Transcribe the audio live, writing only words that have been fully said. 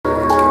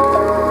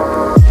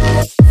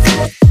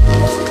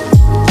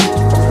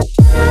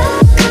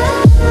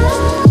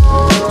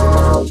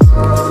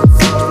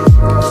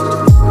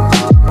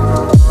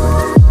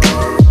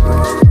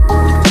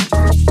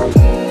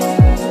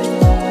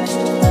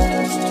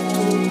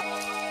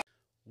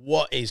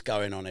What is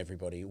going on,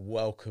 everybody?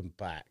 Welcome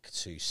back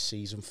to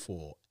Season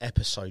 4,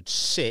 Episode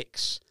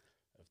 6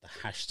 of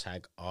the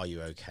hashtag Are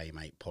You OK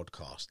Mate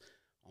podcast.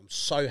 I'm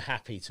so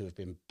happy to have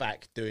been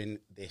back doing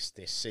this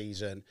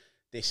season.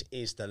 This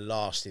is the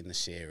last in the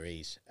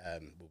series.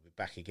 We'll be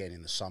back again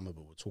in the summer,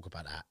 but we'll talk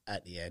about that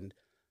at the end.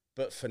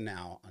 But for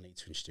now, I need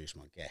to introduce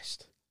my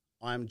guest.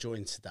 I am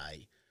joined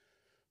today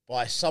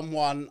by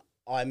someone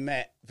I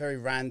met very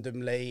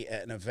randomly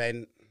at an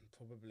event,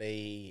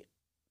 probably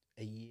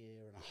a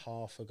year and a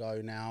half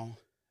ago now.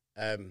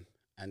 And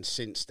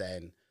since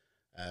then,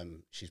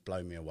 she's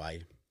blown me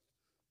away.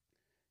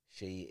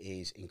 She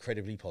is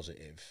incredibly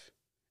positive.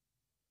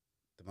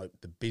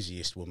 The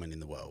busiest woman in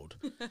the world.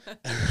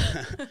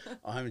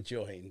 I'm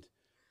joined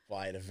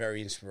by the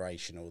very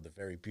inspirational, the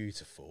very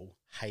beautiful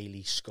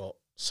Hayley Scott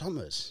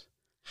Summers.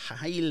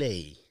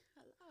 Hayley.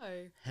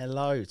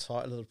 Hello,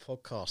 title of the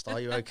podcast. Are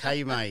you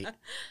okay, mate?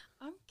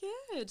 I'm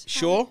good.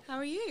 Sure? How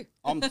are you?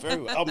 I'm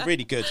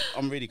really good.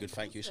 I'm really good,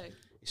 thank you.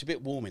 It's a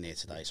bit warm in here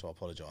today, so I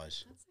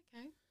apologise. That's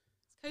okay.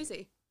 It's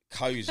cosy.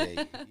 Cozy.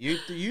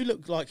 You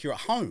look like you're at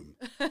home.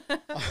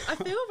 I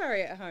feel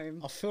very at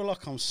home. I feel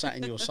like I'm sat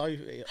in your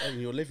sofa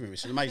in your living room.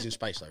 It's an amazing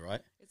space, though,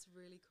 right? It's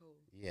really cool.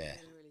 Yeah,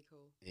 really, really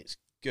cool. It's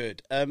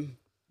good.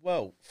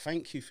 Well,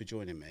 thank you for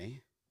joining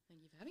me.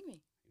 Thank you for having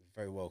me. You're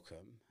very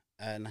welcome.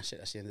 And that's it.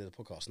 That's the end of the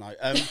podcast. No,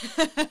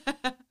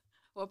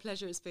 what a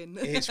pleasure it's been.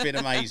 It's been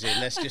amazing.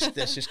 Let's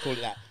just call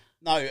it that.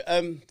 No,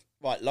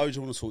 right. Loads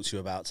I want to talk to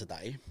you about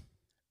today.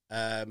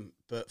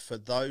 But for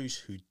those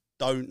who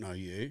don't know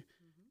you,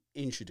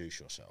 introduce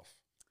yourself.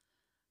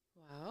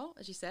 Well,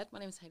 as you said, my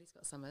name is Hayley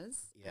Scott Summers.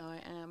 Yep. I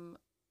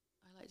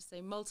like to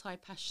say,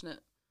 multi-passionate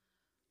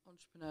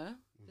entrepreneur,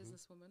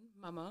 businesswoman,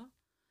 mama,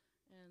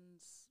 and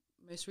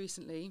most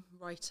recently,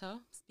 writer,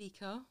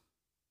 speaker,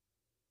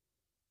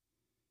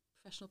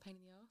 professional pain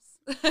in the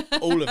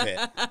arse. All of it.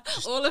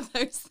 All of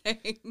those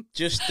things.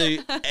 Just do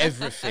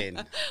everything.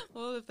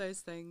 All of those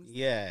things.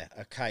 Yeah,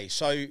 okay.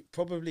 So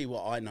probably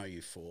what I know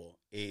you for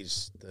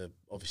is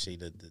obviously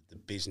the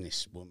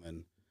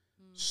businesswoman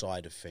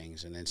side of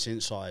things. And then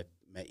since I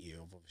met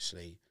you, I've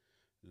obviously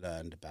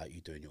learned about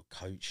you doing your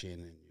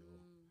coaching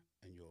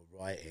and your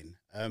writing.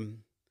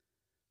 And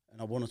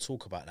I want to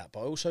talk about that,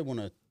 but I also want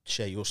to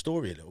share your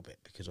story a little bit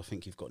because I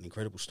think you've got an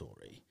incredible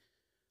story.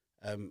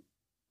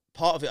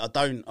 Part of it, I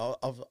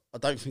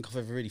don't think I've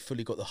ever really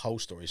fully got the whole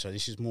story, so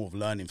this is more of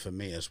learning for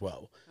me as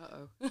well.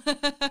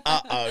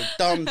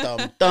 Dum.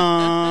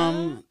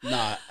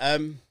 No.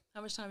 How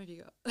much time have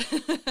you got?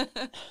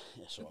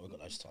 That's all right, we've got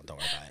loads of time, don't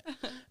worry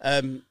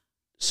about it.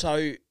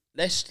 So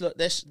let's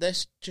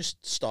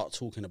just start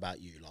talking about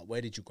you. Like,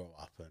 where did you grow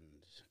up and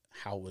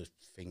how were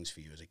things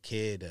for you as a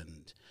kid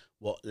and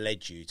what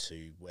led you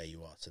to where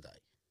you are today?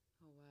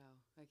 Oh,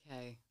 wow.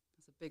 Okay.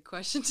 That's a big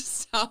question to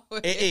start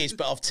with. It is,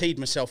 but I've teed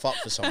myself up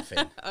for something.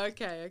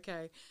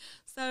 Okay.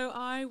 So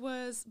I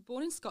was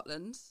born in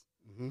Scotland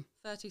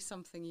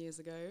 30-something years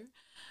ago.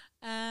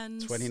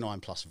 And 29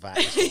 plus VAT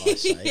is what I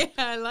say. Yeah,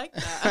 I like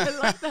that. I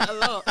like that a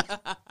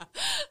lot.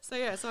 So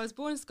I was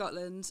born in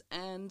Scotland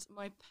and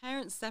my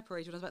parents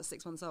separated when I was about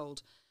 6 months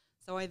old.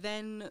 So I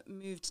then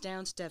moved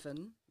down to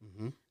Devon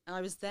and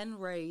I was then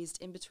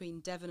raised in between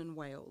Devon and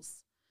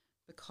Wales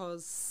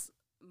because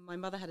my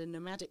mother had a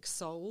nomadic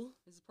soul.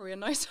 This is probably a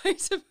nice way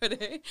to put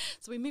it.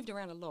 So we moved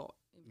around a lot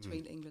in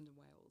between England and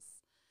Wales.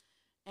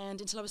 And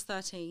until I was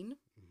 13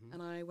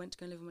 and I went to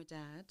go and live with my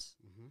dad,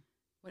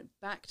 went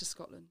back to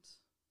Scotland.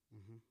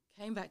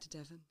 Came back to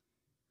Devon.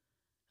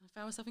 I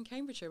found myself in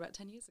Cambridgeshire about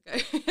 10 years ago.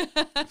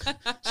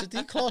 So do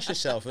you class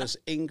yourself as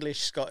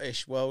English,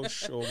 Scottish,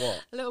 Welsh or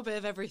what? A little bit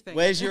of everything.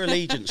 Where's your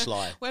allegiance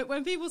lie?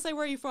 When people say,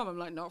 where are you from? I'm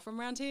like, not from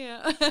around here.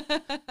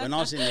 When I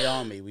was in the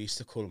army, we used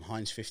to call them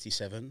Heinz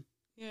 57.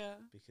 Yeah.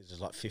 Because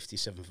there's like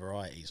 57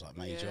 varieties, like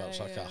major Yeah, ups,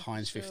 like a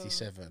Heinz sure.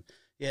 57.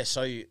 Yeah,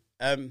 so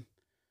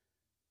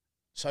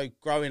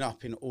growing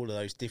up in all of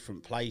those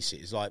different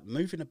places, like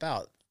moving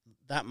about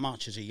that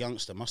much as a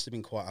youngster must have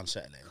been quite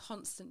unsettling.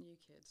 Constant new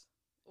kid.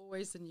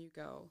 Always the new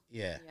girl.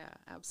 Yeah. Yeah,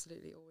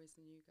 absolutely. Always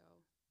the new girl.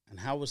 And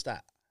how was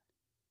that?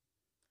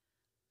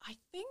 I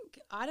think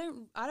I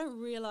didn't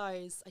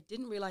realize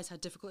how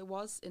difficult it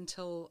was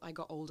until I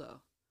got older.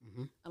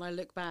 And I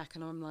look back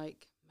and I'm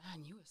like,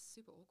 man, you were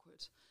super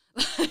awkward.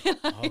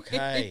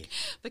 Okay.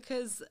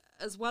 Because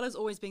as well as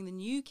always being the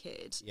new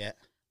kid, yeah,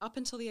 up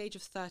until the age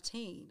of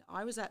 13,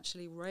 I was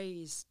actually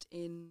raised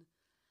in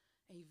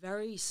a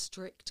very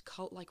strict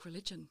cult-like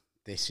religion.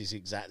 This is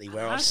exactly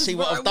where I see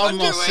what I've done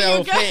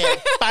myself here.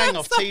 Bang,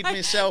 I've teed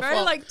myself very,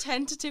 up. Very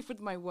tentative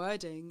with my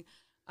wording,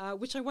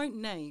 which I won't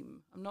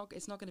name.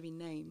 It's not going to be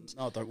named.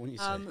 No, I don't want you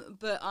to.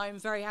 But I'm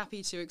very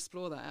happy to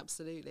explore that,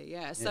 absolutely,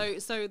 yeah.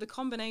 So the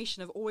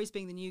combination of always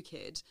being the new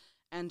kid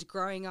and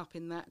growing up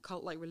in that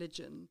cult-like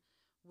religion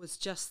was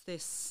just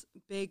this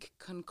big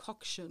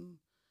concoction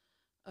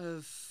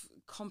of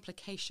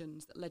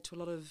complications that led to a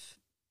lot of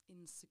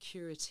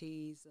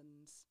insecurities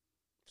and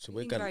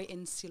being very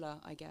insular,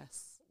 I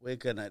guess.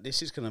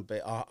 This is gonna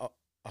be. I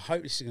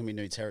hope this is gonna be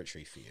new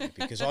territory for you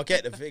because I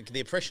get the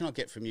impression I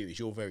get from you is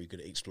you're very good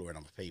at exploring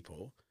other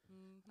people,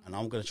 and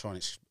I'm going to try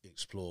and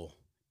explore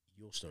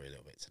your story a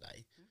little bit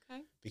today.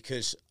 Okay.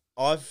 Because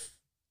I've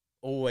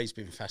always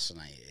been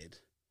fascinated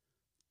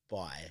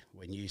by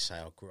when you say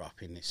I grew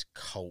up in this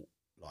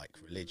cult-like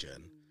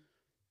religion.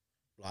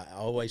 Like, I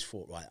always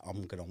thought, like,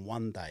 I'm going to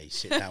one day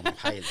sit down with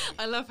Hayley.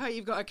 I love how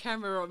you've got a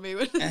camera on me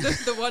when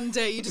the one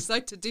day you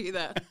decide to do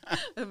that.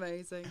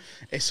 Amazing.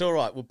 It's all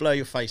right. We'll blow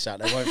your face out.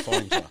 They won't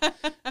find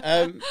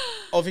you.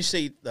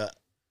 Obviously,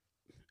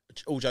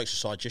 all jokes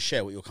aside, just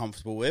share what you're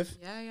comfortable with.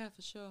 Yeah,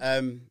 for sure.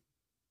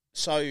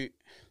 So,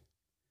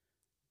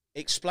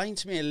 explain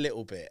to me a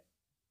little bit,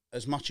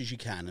 as much as you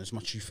can, as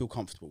much as you feel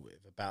comfortable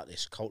with, about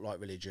this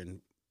cult-like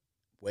religion,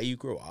 where you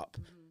grew up,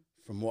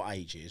 from what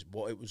ages,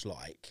 what it was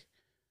like.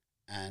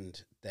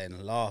 And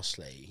then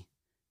lastly,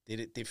 did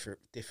it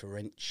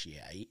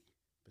differentiate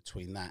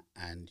between that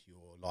and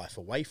your life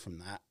away from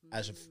that?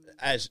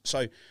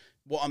 So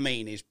what I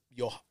mean is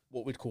your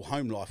what we'd call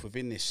home life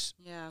within this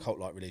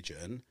cult-like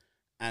religion,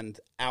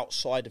 and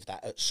outside of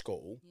that at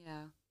school,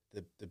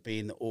 the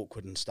being the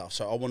awkward and stuff.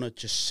 So I want to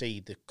just see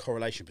the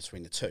correlation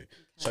between the two. Okay.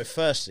 So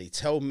firstly,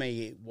 tell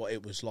me what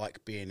it was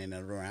like being in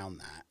and around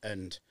that,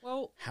 and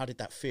how did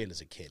that feel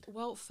as a kid?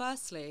 Well,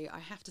 firstly, I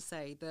have to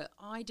say that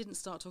I didn't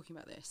start talking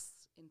about this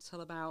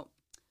until about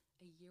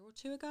a year or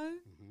two ago,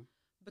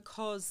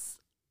 because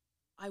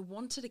I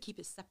wanted to keep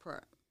it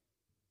separate.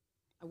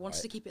 I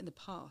wanted to keep it in the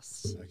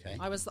past. Okay.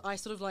 I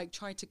sort of like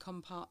tried to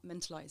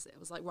compartmentalize it. I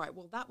was like, right,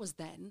 well, that was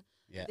then.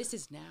 Yeah. This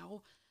is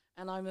now.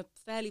 And I'm a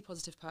fairly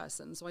positive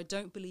person, so I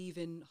don't believe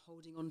in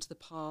holding on to the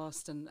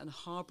past and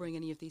harbouring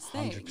any of these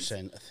things.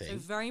 100% a thing. So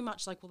very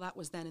much like, well, that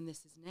was then and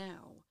this is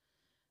now.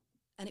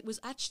 And it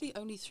was actually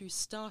only through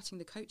starting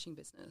the coaching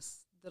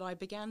business that I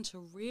began to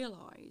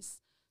realise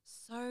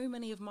so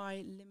many of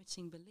my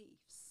limiting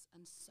beliefs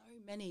and so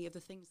many of the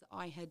things that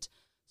I had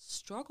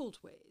struggled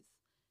with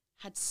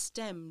had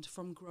stemmed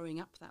from growing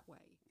up that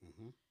way.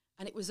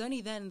 And it was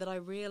only then that I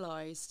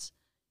realised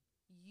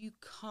you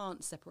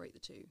can't separate the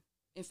two.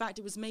 In fact,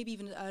 it was maybe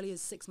even as early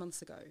as 6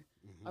 months ago.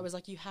 I was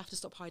like, you have to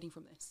stop hiding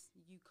from this.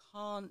 You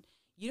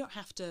don't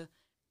have to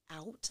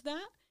out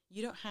that.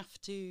 You don't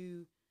have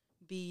to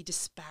be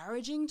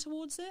disparaging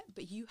towards it,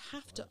 but you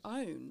have to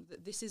own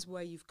that this is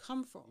where you've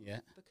come from,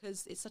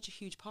 because it's such a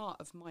huge part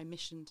of my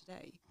mission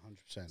today.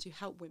 100%. To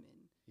help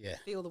women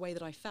feel the way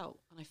that I felt,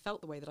 and I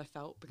felt the way that I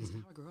felt because of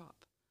how I grew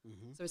up.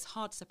 So it's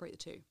hard to separate the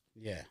two.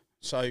 Yeah.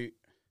 So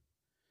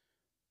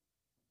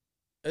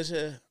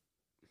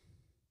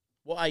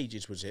what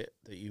ages was it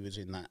that you was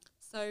in that?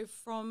 So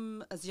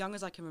from as young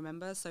as I can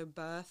remember, so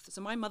birth. So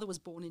my mother was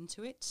born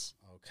into it.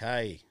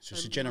 Okay. So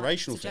it's a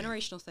generational thing. It's a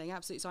generational thing,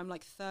 absolutely. So I'm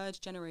like third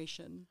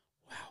generation,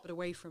 but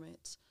away from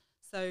it.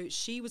 So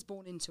she was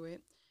born into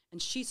it,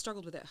 and she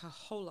struggled with it her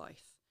whole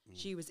life.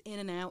 She was in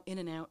and out, in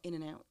and out, in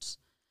and out.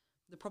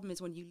 The problem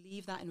is when you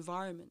leave that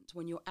environment,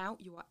 when you're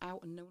out, you are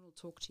out and no one will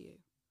talk to you.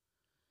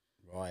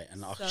 Right,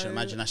 and I can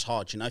imagine that's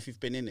hard. You know, if you've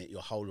been in it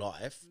your whole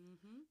life,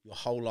 your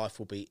whole life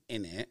will be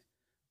in it,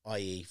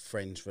 i.e.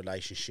 friends,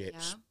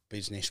 relationships,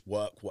 business,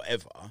 work,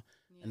 whatever.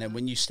 And then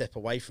when you step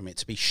away from it,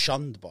 to be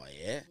shunned by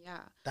it,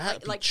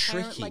 that'd be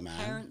tricky, man.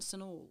 Like parents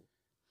and all.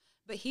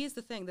 But here's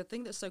the thing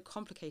that's so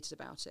complicated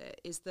about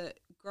it is that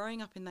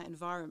growing up in that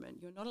environment,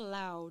 you're not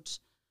allowed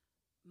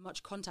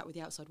much contact with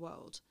the outside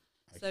world.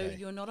 Okay. So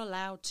you're not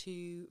allowed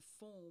to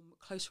form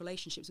close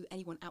relationships with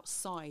anyone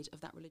outside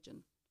of that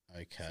religion.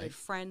 Okay. So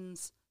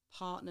friends,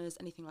 partners,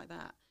 anything like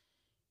that.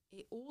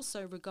 It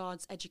also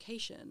regards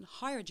education,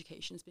 higher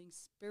education, as being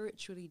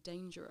spiritually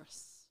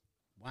dangerous.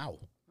 Wow.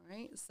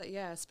 Right? So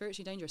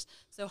spiritually dangerous.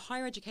 So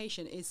higher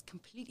education is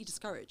completely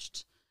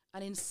discouraged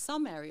and in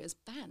some areas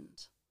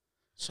banned.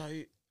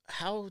 So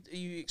how are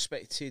you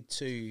expected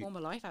to form a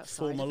life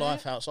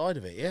outside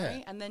of it?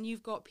 Right? And then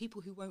you've got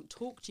people who won't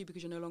talk to you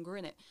because you're no longer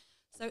in it.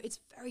 So it's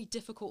very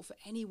difficult for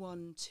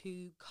anyone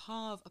to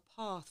carve a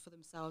path for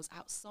themselves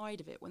outside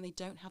of it when they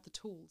don't have the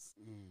tools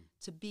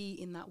to be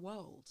in that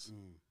world.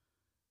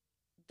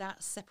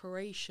 That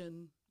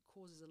separation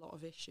causes a lot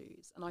of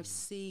issues. And I've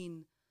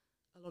seen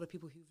a lot of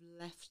people who've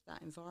left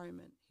that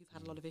environment who've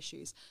had a lot of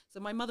issues. So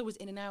my mother was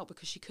in and out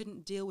because she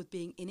couldn't deal with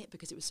being in it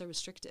because it was so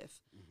restrictive.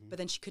 But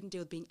then she couldn't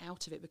deal with being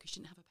out of it because she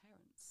didn't have her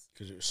parents.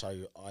 Because it was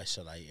so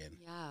isolating.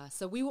 Yeah,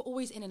 so we were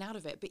always in and out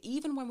of it. But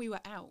even when we were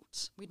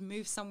out, we'd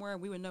move somewhere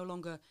and we were no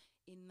longer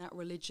in that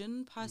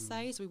religion per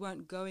se. So we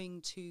weren't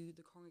going to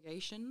the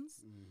congregations.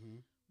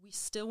 We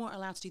still weren't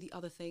allowed to do the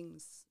other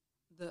things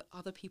that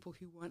other people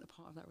who weren't a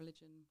part of that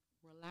religion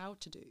were allowed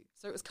to do.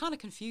 So it was kind of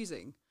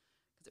confusing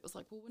because it was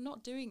like, well, we're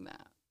not doing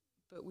that,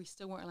 but we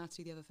still weren't allowed to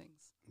do the other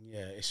things.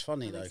 Yeah, it's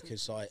funny though,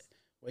 because like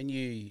when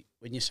you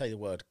say the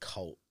word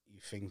cult, you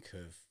think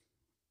of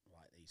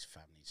like these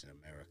families in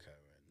America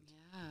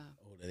and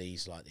all of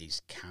these like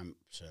these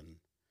camps and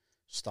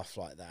stuff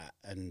like that.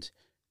 And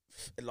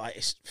like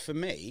it's for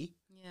me,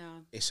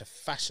 it's a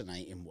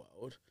fascinating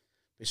world,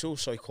 but it's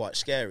also quite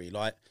scary.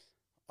 Like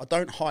I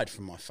don't hide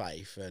from my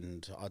faith,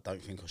 and I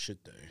don't think I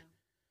should do.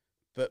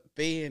 But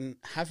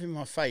having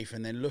my faith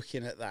and then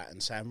looking at that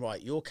and saying,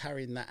 right, you're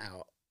carrying that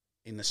out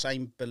in the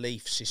same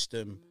belief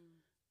system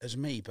as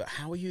me, but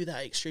how are you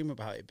that extreme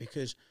about it?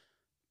 Because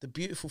the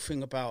beautiful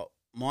thing about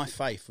my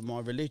faith and my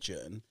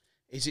religion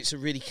is it's a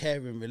really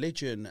caring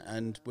religion,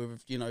 and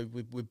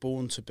we're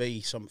born to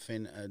be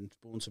something and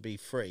born to be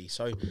free.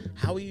 So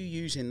how are you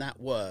using that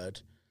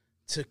word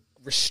to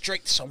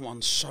restrict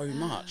someone so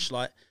much?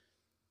 Like,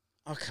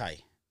 okay,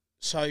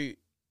 so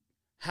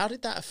how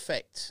did that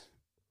affect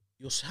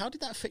your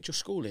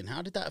schooling?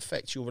 How did that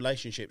affect your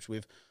relationships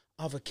with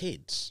other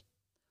kids?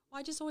 Well,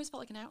 I just always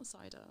felt like an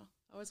outsider.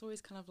 I was always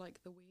kind of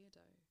like the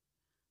weirdo.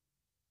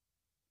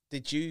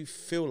 Did you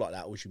feel like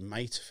that, or was you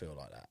made to feel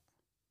like that?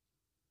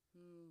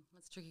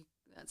 That's tricky.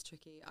 That's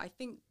tricky. I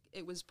think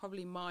it was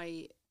probably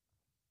my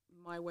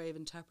way of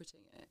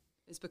interpreting it.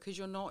 Is because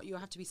you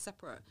have to be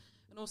separate.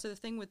 And also the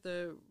thing with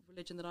the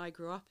religion that I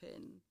grew up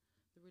in,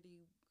 the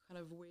really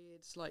kind of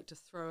weird, like to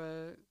throw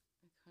a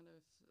kind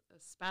of a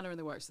spanner in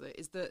the works with it,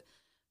 is that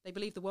they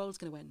believe the world's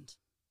going to end.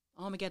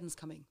 Armageddon's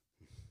coming,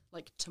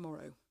 like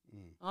tomorrow.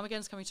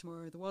 Armageddon's coming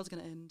tomorrow. The world's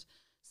going to end.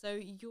 So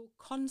your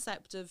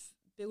concept of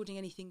building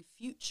anything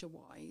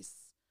future-wise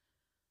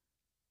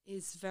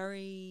is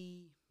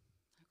very,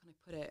 how can I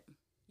put it?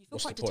 You feel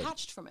quite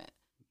detached from it.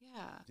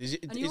 Yeah.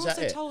 And you're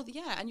also told,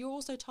 and you're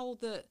also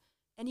told that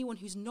anyone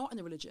who's not in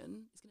the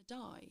religion is going to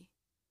die.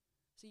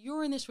 So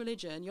you're in this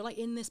religion, you're like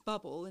in this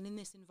bubble and in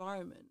this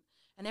environment,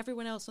 and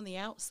everyone else on the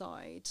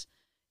outside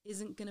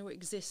isn't going to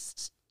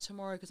exist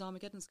tomorrow because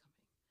Armageddon's coming.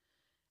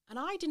 And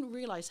I didn't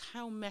realise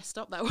how messed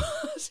up that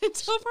was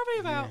until probably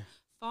about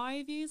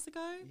 5 years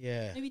ago.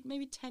 Yeah.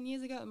 Maybe 10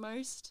 years ago at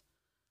most.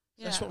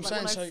 Yeah. That's what I'm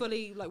saying. When I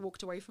fully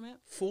walked away from it.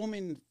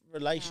 Forming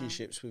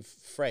relationships with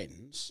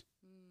friends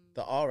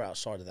that are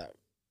outside of that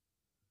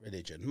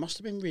religion must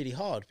have been really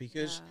hard,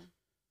 because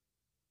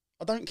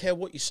I don't care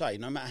what you say,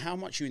 no matter how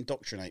much you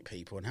indoctrinate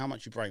people and how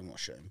much you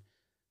brainwash them,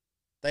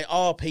 they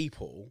are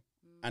people,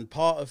 and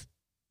part of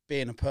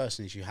being a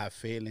person is you have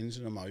feelings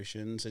and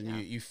emotions,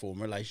 and you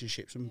form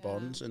relationships and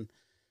bonds, and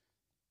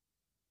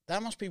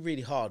that must be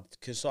really hard,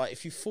 because like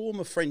if you form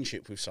a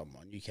friendship with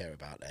someone, you care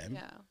about them,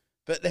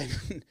 but then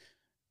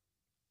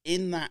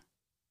in that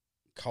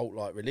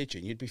cult-like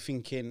religion, you'd be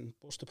thinking,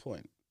 what's the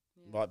point?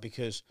 Like,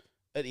 because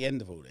at the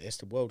end of all this,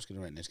 the world's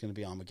going to end, there's going to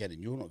be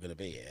Armageddon, you're not going to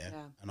be here,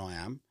 and I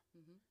am.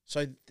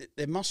 So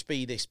there must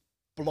be this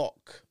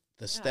block.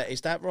 Is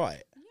that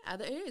right? Yeah,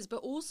 there is. But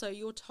also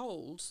you're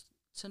told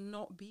to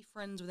not be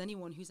friends with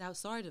anyone who's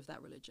outside of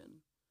that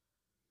religion.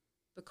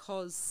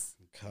 Because,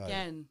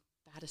 again,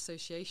 bad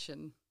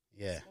association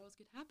spoils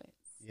good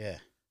habits. Yeah.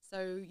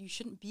 So you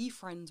shouldn't be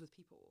friends with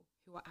people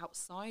who are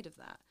outside of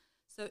that.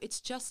 So it's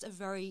just a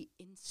very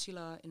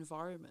insular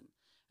environment.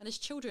 And as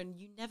children,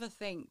 you never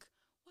think,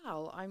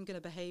 well, I'm going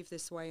to behave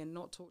this way and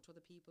not talk to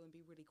other people and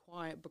be really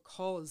quiet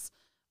because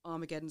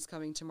Armageddon's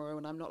coming tomorrow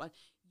and I'm not like...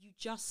 You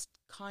just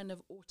kind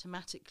of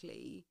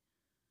automatically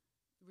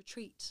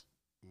retreat,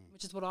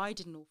 which is what I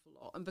did an awful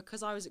lot. And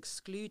because I was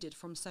excluded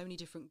from so many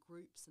different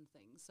groups and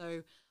things,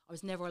 so I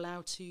was never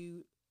allowed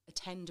to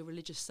attend a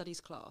religious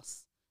studies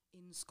class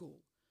in school.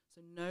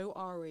 So no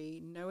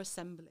RE, no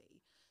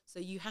assembly.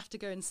 So you have to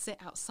go and sit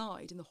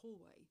outside in the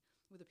hallway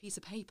with a piece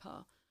of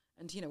paper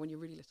and, when you're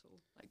really little,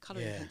 like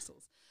colouring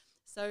pencils.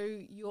 So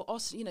you're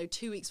also,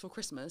 2 weeks for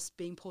Christmas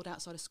being pulled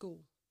outside of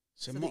school.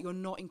 So that you're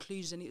not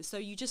included in it. So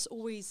you just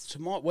always... So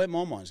where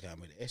my mind's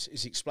going with this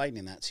is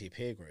explaining that to your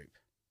peer group.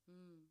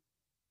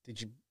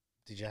 Did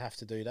you have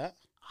to do that?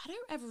 I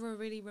don't ever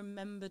really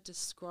remember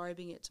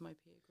describing it to my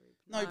peer group.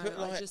 No, but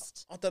like,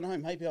 I don't know,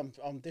 maybe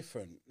I'm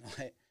different.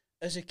 Like,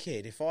 as a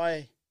kid, if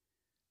I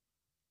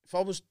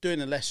was doing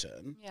a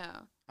lesson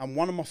and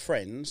one of my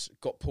friends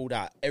got pulled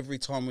out every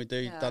time we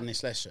done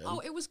this lesson...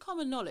 Oh, it was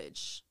common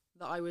knowledge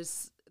that I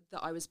was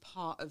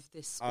part of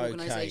this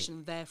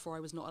organisation, therefore I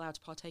was not allowed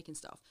to partake in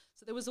stuff.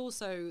 So there was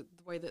also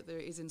the way that there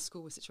is in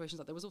school with situations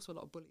like there was also a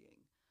lot of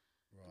bullying,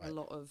 a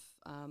lot of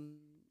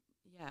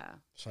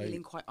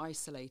feeling quite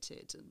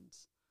isolated and.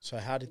 So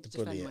how did the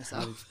bullying?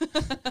 So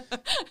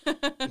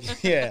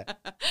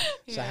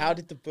how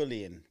did the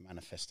bullying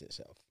manifest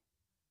itself?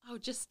 Oh,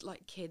 just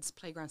like kids,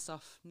 playground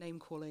stuff, name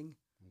calling.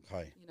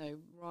 Okay.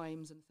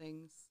 Rhymes and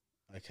things.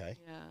 Okay.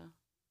 Yeah.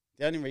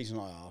 The only reason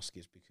I ask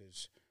is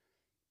because.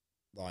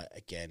 Like,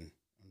 again,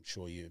 I'm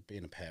sure you,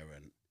 being a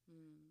parent,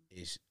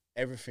 is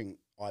everything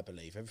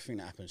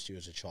that happens to you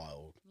as a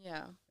child,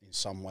 in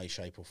some way,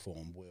 shape or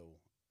form, will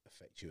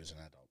affect you as an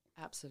adult.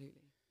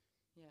 Absolutely,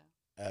 yeah.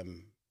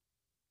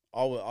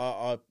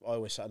 I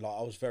always say, like,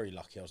 I was very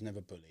lucky. I was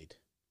never bullied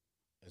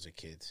as a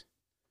kid.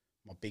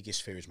 My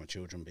biggest fear is my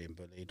children being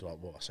bullied. Like,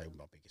 what I say,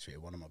 my biggest fear,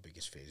 one of my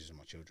biggest fears is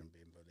my children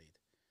being bullied.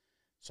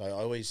 So I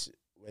always,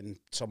 when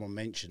someone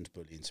mentioned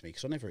bullying to me,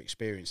 because I never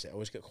experienced it, I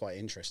always get quite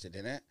interested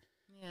in it.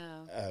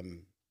 Yeah.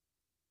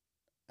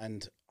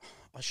 And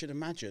I should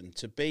imagine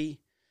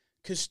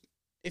because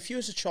if you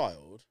as a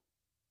child,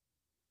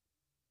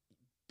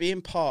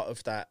 being part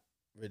of that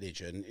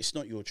religion, it's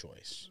not your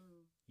choice.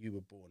 You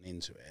were born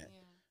into it. Yeah.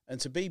 And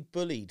to be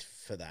bullied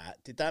for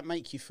that, did that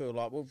make you feel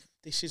like, well,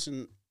 this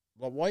isn't,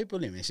 like, why are you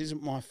bullying me? This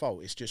isn't my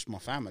fault. It's just my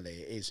family.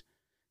 Is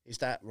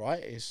that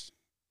right? Is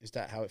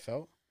that how it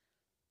felt?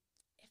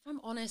 It If I'm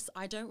honest,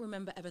 I don't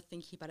remember ever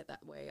thinking about it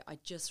that way. I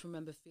just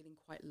remember feeling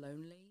quite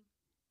lonely.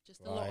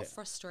 Just a lot of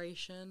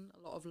frustration, a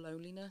lot of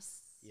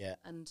loneliness. Yeah.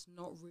 And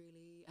not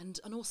really. And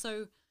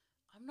also,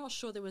 I'm not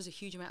sure there was a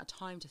huge amount of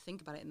time to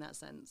think about it in that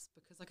sense.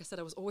 Because like I said,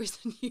 I was always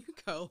the new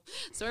girl.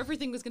 So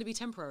everything was going to be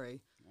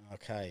temporary.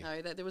 Okay. You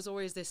know, there was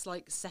always this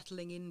like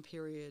settling in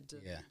period.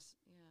 And, yeah.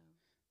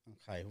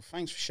 Okay. Well,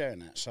 thanks for sharing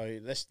that. So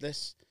let's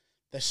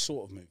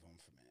sort of move on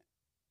from it.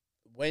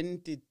 When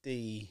did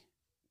the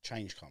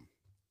change come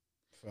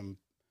from,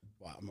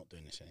 well, I'm not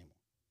doing this anymore?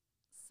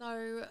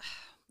 So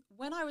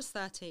when I was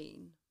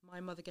 13, my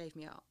mother gave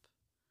me up.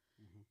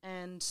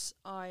 And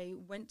I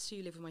went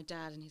to live with my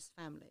dad and his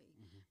family.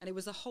 And it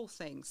was a whole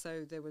thing.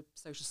 So there were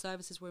social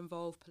services were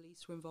involved,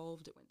 police were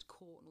involved, it went to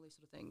court and all these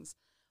sort of things.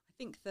 I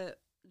think that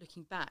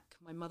looking back,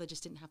 my mother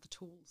just didn't have the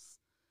tools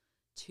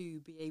to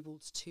be able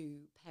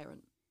to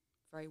parent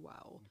very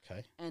well.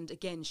 Okay. And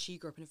again, she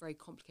grew up in a very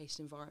complicated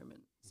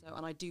environment. So,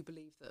 and I do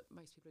believe that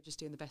most people are just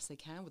doing the best they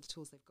can with the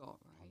tools they've got,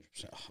 right?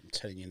 100%. I'm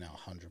telling you now,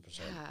 100%.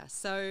 Yeah.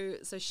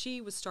 So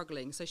she was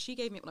struggling. So she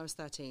gave me up when I was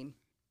 13.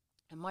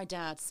 And my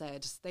dad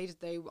said I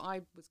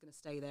was going to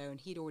stay there, and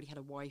he'd already had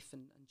a wife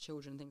and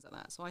children and things like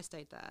that. So I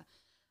stayed there.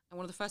 And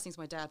one of the first things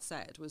my dad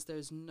said was,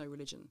 there's no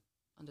religion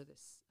under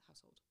this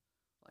household.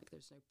 Like,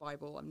 there's no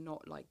Bible. I'm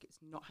not, like, it's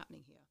not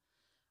happening here.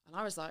 And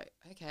I was like,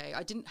 okay.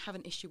 I didn't have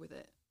an issue with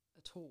it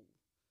at all.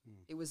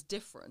 It was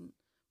different.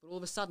 But all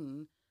of a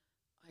sudden,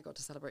 I got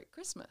to celebrate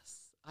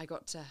Christmas. I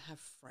got to have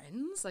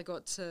friends.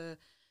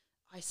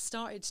 I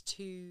started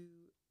to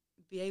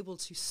be able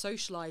to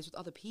socialize with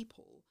other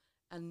people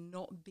and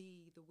not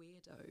be the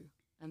weirdo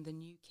and the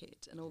new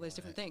kid and all those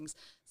different things.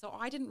 So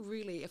I didn't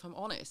really, if I'm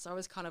honest, I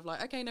was kind of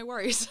like, okay, no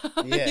worries.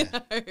 Yeah. You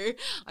know?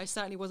 I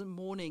certainly wasn't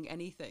mourning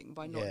anything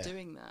by not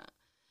doing that.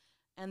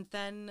 And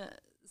then,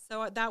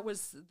 so that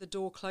was, the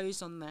door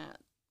closed on that.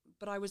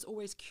 But I was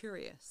always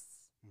curious.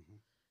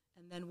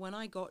 And then when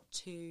I got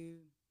to,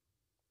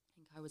 I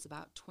think I was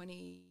about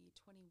 20,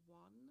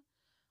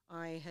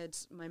 21,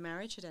 my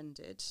marriage had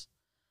ended.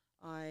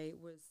 I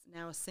was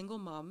now a single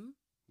mum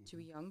to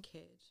a young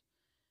kid.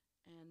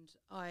 And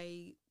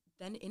I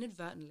then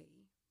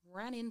inadvertently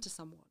ran into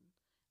someone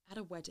at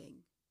a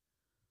wedding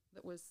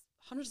that was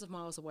hundreds of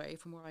miles away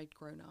from where I'd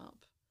grown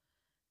up.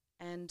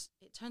 And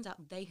it turns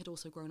out they had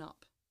also grown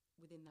up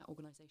within that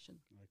organization.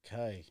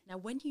 Okay. Now,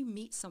 when you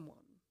meet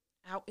someone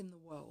out in the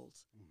world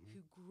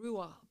who grew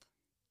up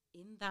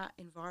in that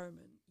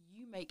environment,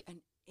 you make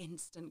an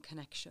instant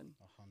connection.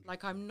 100%.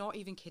 Like, I'm not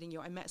even kidding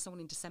you. I met someone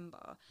in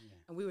December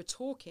and we were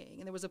talking,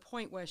 and there was a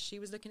point where she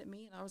was looking at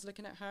me and I was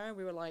looking at her, and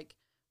we were like,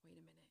 wait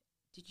a minute,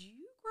 did you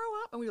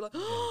grow up? And we were like,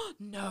 oh,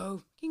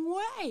 no fucking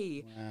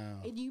way.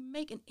 Wow. And you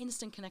make an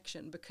instant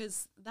connection,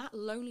 because that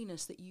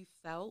loneliness that you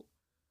felt,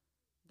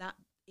 that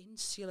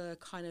insular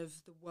kind of,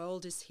 the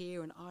world is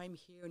here and I'm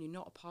here and you're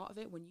not a part of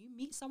it. When you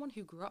meet someone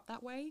who grew up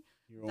that way,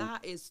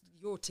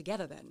 you're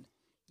together then.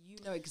 You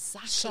know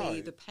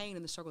exactly the pain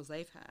and the struggles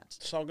they've had.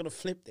 So I'm going to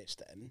flip this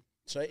then.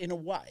 So in a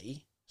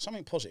way,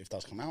 something positive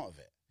does come out of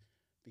it,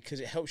 because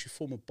it helps you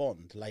form a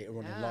bond later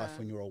on in life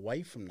when you're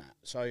away from that.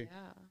 So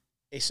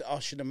I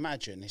should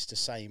imagine it's the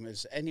same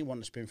as anyone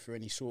that's been through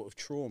any sort of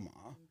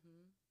trauma,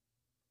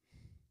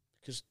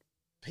 because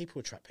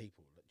people attract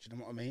people. Do you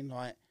know what I mean?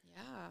 Like,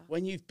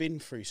 when you've been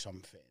through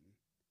something,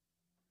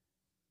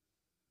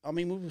 I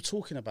mean, we were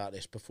talking about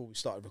this before we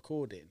started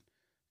recording.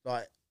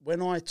 Like,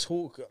 when I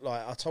talk,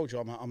 like I told you,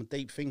 I'm a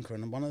deep thinker,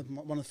 and one of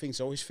the things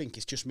I always think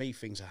is just me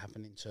things are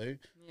happening to.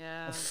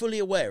 Yeah. I'm fully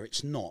aware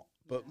it's not,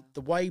 but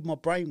the way my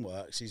brain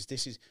works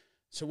is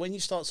so when you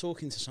start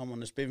talking to someone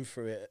that's been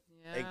through it,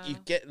 you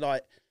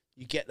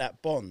get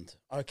that bond.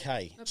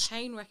 Okay. But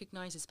pain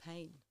recognises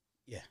pain.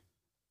 Yeah,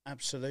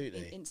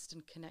 absolutely. An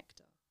instant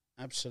connector.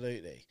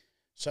 Absolutely.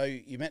 So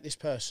you met this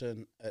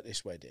person at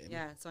this wedding.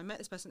 Yeah, so I met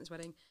this person at this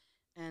wedding,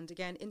 and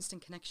again,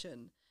 instant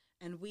connection.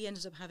 And we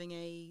ended up having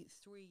a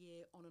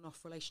 3-year on and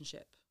off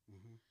relationship.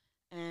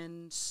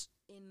 And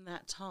in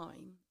that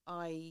time,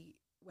 I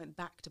went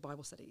back to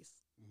Bible studies.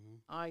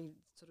 I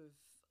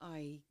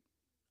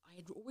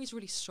had always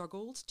really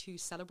struggled to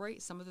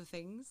celebrate some of the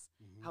things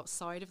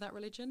outside of that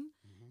religion.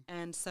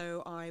 And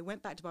so I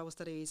went back to Bible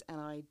studies, and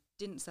I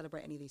didn't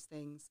celebrate any of these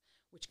things,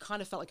 which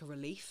kind of felt like a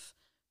relief,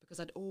 because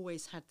I'd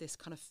always had this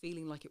kind of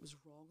feeling like it was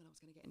wrong and I was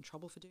going to get in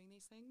trouble for doing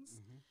these things.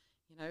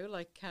 You know,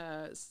 like,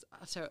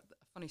 I'll tell you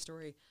a funny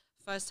story.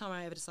 First time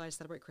I ever decided to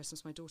celebrate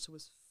Christmas, my daughter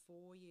was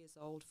 5 years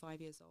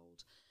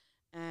old.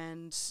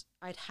 And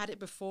I'd had it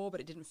before, but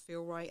it didn't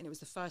feel right. And it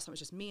was the first time it was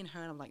just me and her.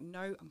 And I'm like,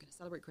 no, I'm going to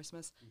celebrate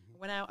Christmas. I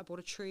went out, I bought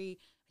a tree,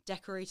 I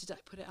decorated it, I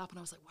put it up, and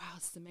I was like, wow,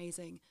 this is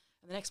amazing.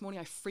 And the next morning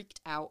I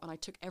freaked out, and I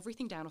took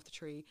everything down off the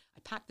tree.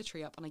 I packed the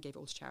tree up, and I gave it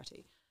all to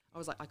charity. I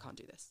was like, I can't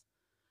do this.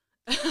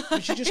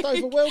 Was you just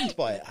overwhelmed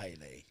by it,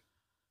 Hayley?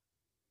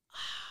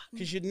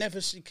 Because you'd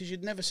never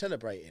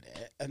celebrated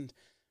it, and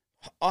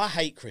I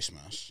hate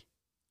Christmas.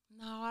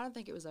 No, I don't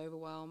think it was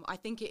overwhelm. I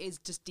think it is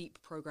just deep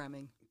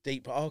programming.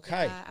 Deep,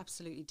 okay. Yeah,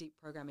 absolutely deep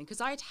programming.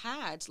 Because I'd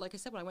had, like I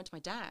said, when I went to my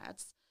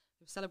dad's,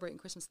 we were celebrating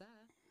Christmas there,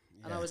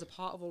 and I was a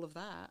part of all of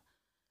that.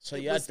 So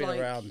you had been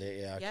around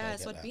it, yeah. Okay, yeah,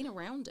 so I'd been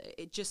around it.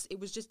 It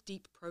was just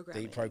deep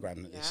programming. Deep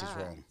programming that this is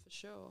wrong. For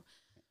sure.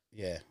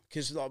 Yeah,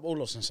 because like, all I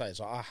was going to say is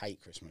like, I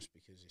hate Christmas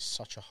because it's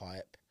such a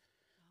hype.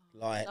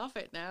 Like, I love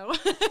it now.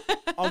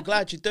 I'm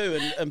glad you do,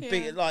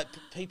 and like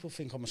people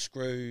think I'm a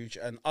Scrooge,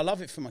 and I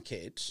love it for my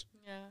kids.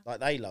 Yeah,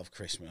 like they love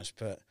Christmas,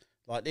 but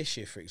like this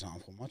year, for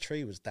example, my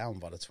tree was down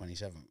by the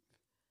 27th.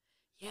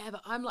 Yeah,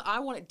 but I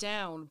want it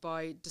down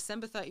by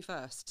December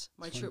 31st.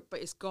 My trip,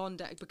 but it's gone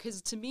down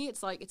because to me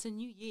it's like it's a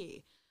new year.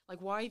 Like,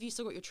 why have you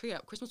still got your tree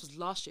up? Christmas was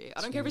last year.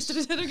 I don't care if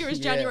it's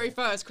January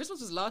 1st. Christmas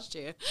was last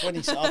year. I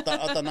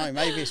don't know.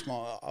 Maybe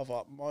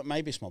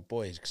it's my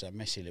boys because they're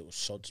messy little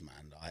sods,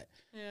 man. Like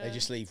they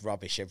just leave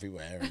rubbish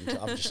everywhere, and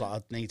I'm just like,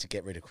 I need to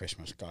get rid of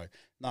Christmas. Go.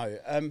 No.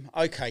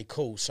 Okay.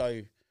 Cool.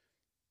 So,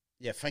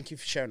 yeah. Thank you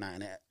for sharing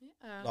that.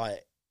 And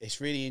like,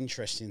 it's really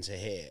interesting to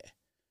hear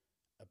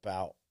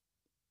about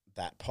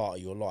that part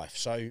of your life.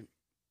 So,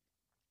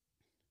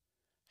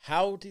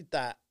 how did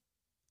that?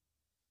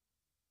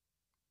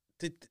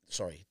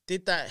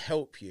 Did that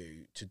help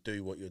you to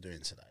do what you're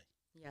doing today?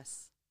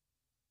 Yes.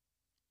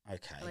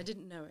 Okay. And I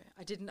didn't know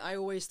it. I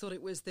always thought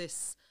it was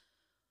this,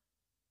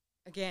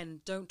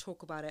 again, don't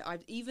talk about it.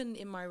 Even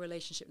in my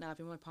relationship now, I've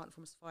been with my partner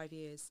for almost 5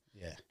 years.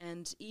 Yeah.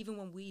 And even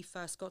when we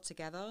first got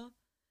together,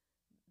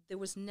 there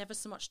was never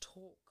so much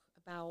talk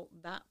about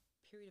that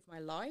period of my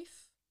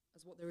life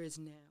as what there is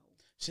now.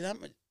 See,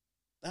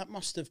 that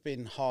must have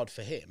been hard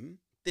for him.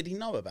 Did he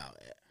know about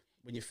it?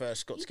 When you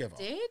first got together?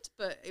 He did,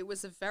 but it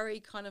was a very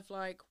kind of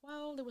like,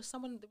 well, there was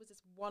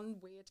this one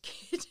weird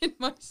kid in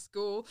my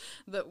school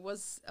that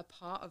was a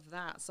part of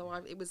that. So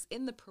it was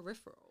in the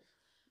peripheral.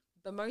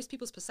 But most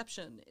people's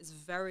perception is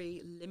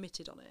very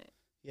limited on it.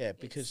 Yeah,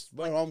 because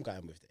where I'm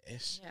going with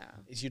this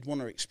is you'd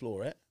want to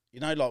explore it. You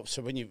know, like,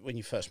 so when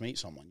you first meet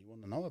someone, you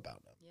want to know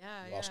about them.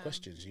 Yeah, you ask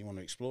questions, you want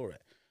to explore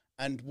it.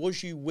 And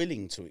was you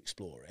willing to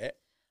explore it?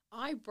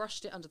 I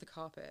brushed it under the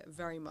carpet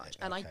very much.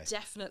 And I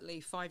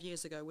definitely, 5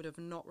 years ago, would have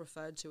not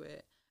referred to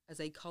it as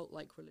a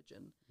cult-like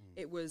religion.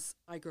 It was,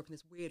 I grew up in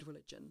this weird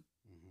religion.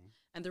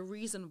 And the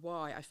reason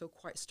why I feel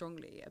quite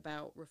strongly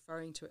about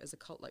referring to it as a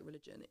cult-like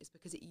religion is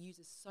because it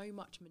uses so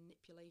much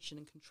manipulation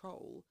and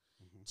control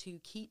to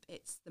keep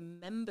the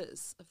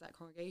members of that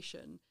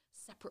congregation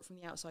separate from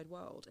the outside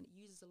world. And it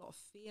uses a lot of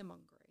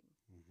fear-mongering.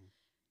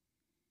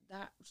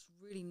 That's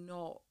really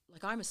not,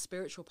 like, I'm a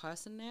spiritual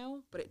person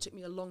now, but it took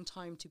me a long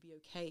time to be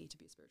okay to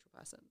be a spiritual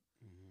person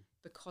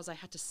because I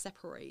had to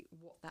separate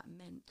what that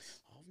meant.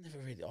 I'm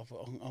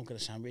going to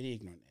sound really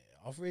ignorant here.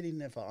 I've really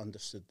never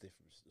understood the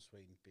difference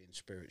between being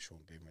spiritual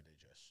and being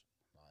religious.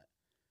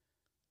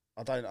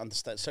 Like, I don't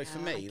understand. So for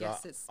me,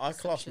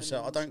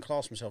 I don't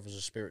class myself as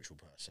a spiritual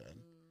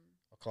person.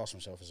 I class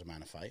myself as a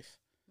man of faith.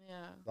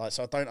 Yeah. Like,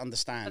 so I don't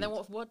understand. And then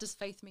what does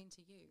faith mean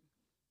to you?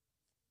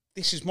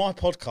 This is my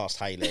podcast,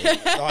 Hayley.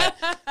 Like,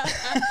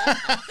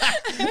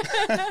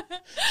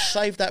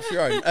 save that for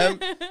your own.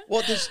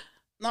 What does?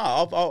 No,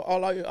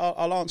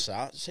 I'll answer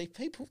that. See,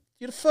 people,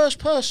 you're the first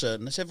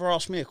person that's ever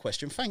asked me a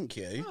question. Thank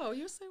you. Oh,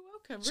 you're so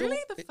welcome. Really,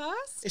 the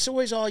first? It's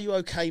always, "Are you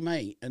okay,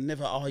 mate?" and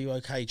never, "Are you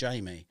okay,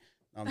 Jamie?"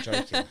 No, I'm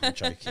joking. I'm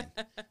joking.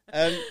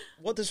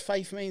 What does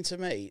faith mean to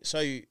me?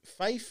 So,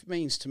 faith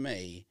means to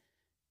me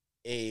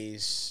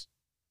is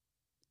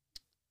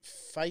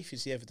faith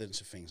is the evidence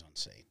of things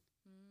unseen.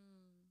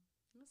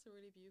 That's a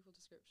really beautiful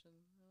description.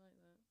 I like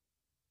that.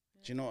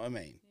 Yeah. Do you know what I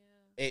mean?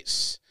 Yeah.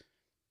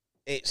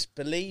 It's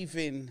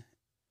believing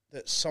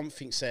that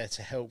something's there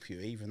to help you,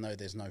 even though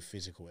there's no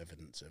physical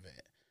evidence of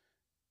it,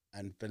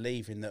 and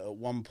believing that at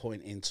one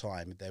point in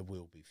time there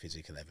will be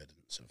physical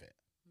evidence of it.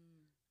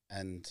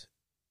 And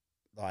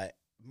like,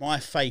 my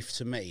faith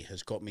to me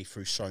has got me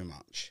through so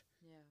much.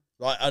 Yeah.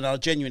 Like, and I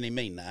genuinely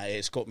mean that.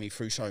 It's got me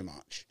through so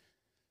much.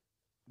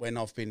 When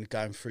I've been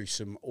going through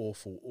some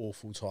awful,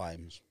 awful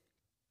times.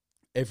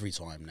 Every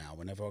time now,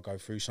 whenever I go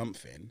through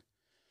something,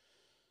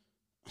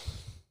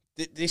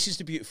 this is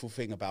the beautiful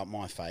thing about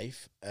my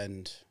faith.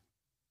 And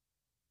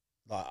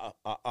like,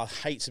 I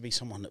hate to be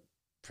someone that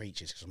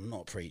preaches, because I'm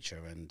not a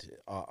preacher. And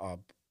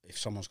if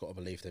someone's got to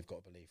believe, they've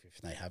got to believe. If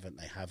they haven't,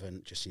 they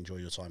haven't. Just enjoy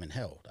your time in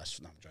hell.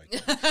 No, I'm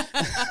joking.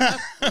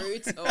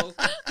 Brutal.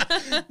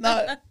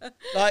 No,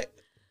 like,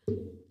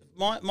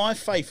 my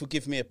faith will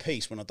give me a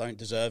peace when I don't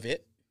deserve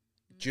it.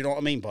 Do you know what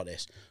I mean by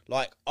this?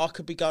 Like, I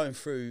could be going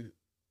through.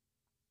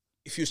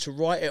 If you was to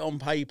write it on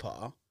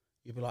paper,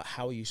 you'd be like,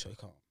 "How are you so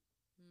calm?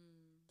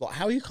 Like,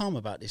 how are you calm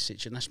about this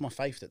situation?" That's my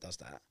faith that does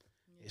that.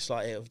 Yeah. It's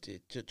like,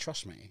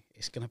 trust me,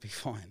 it's going to be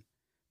fine.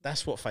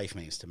 That's what faith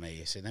means to me.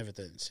 It's an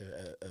evidence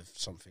of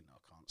something that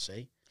I can't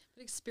see.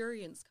 But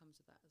experience comes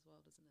with that as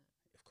well, doesn't it?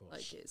 Of course.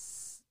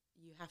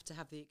 Like, you have to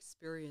have the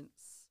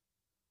experience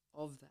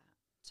of that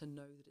to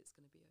know that it's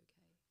going to be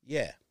okay.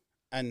 Yeah.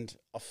 And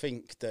I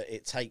think that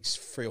it takes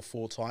 3 or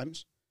 4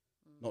 times,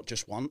 not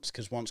just once,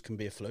 because once can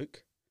be a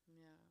fluke.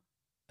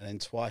 And then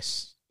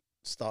twice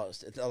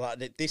starts.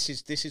 Like, this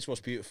is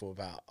what's beautiful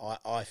about,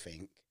 I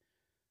think.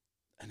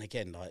 And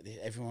again, like,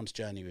 everyone's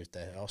journey with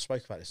I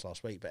spoke about this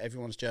last week, but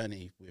everyone's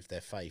journey with their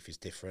faith is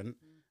different,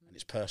 and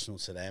it's personal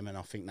to them. And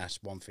I think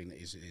that's one thing that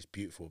is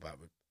beautiful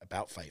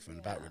about faith and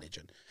about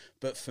religion.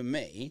 But for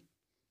me,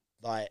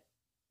 like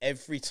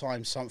every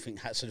time something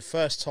so the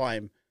first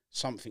time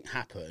something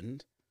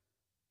happened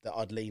that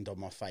I'd leaned on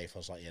my faith, I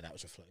was like, yeah, that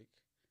was a fluke.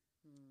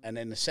 And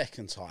then the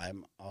second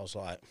time, I was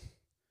like,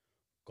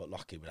 got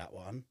lucky with that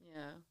one.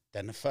 Yeah.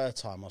 Then the third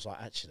time, I was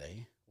like,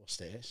 actually, what's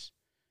this?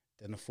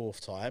 Then the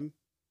fourth time,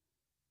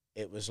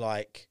 it was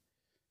like,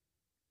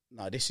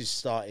 no, this is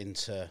starting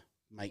to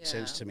make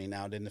sense to me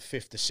now. Then the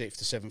fifth, the sixth,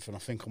 the seventh, and I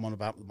think I'm on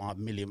about my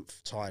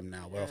millionth time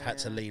now where I've had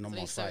to lean on my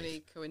faith. So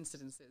many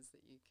coincidences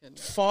that you can...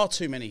 Far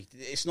too many.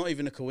 It's not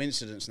even a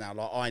coincidence now.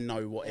 Like, I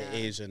know what it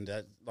is, and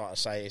like I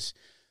say, it's...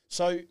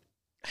 So,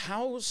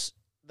 how's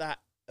that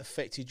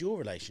affected your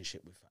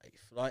relationship with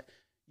faith? Like,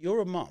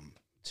 you're a mum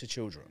to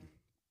children.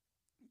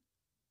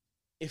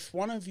 If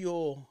one of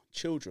your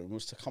children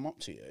was to come up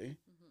to you,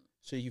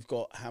 so you've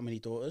got how many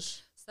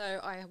daughters? So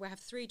we have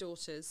 3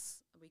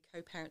 daughters. We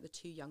co-parent the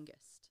 2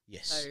 youngest.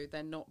 Yes. So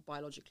they're not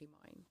biologically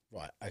mine.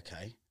 Right,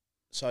 okay.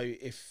 So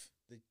if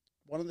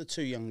one of the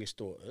 2 youngest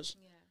daughters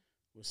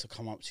was to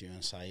come up to you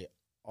and say,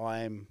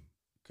 I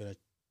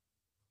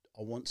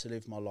want to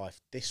live my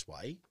life this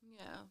way.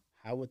 Yeah.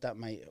 How would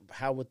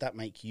that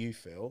make you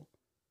feel?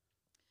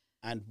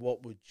 And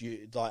what would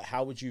you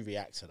how would you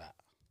react to that?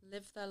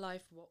 Live their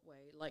life what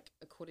way? Like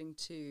according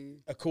to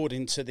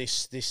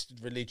this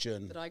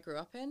religion that I grew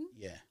up in?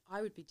 Yeah.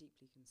 I would be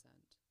deeply concerned.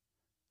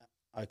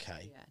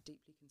 Okay. Yeah,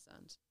 deeply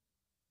concerned.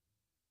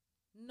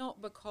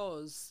 Not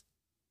because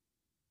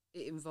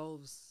it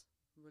involves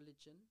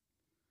religion,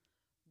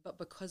 but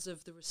because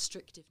of the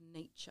restrictive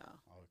nature.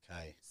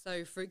 Okay.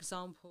 So, for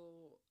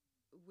example,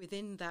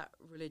 within that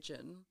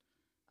religion,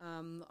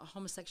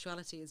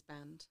 homosexuality is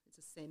banned. It's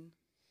a sin.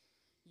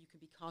 You can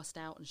be cast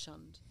out and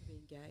shunned for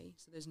being gay.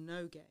 So there's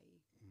no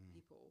gay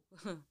people.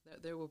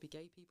 there will be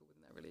gay people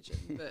within that religion.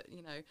 But,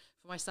 you know,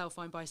 for myself,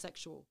 I'm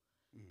bisexual.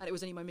 And it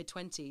was only my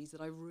mid-20s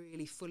that I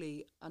really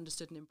fully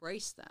understood and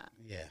embraced that.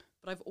 Yeah.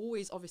 But I've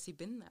always obviously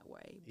been that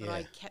way. But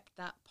I kept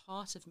that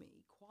part of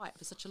me quiet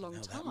for such a long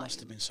time. That must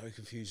have been so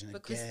confusing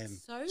because again.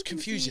 It's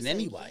confusing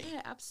anyway.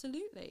 Yeah,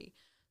 absolutely.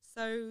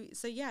 So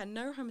yeah,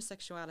 no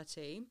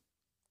homosexuality.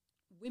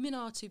 Women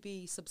are to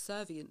be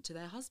subservient to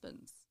their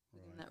husbands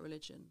within that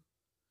religion.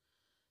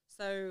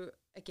 So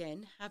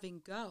again,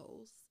 having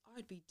girls,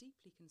 I'd be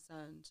deeply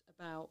concerned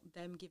about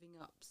them giving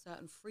up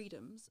certain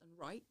freedoms and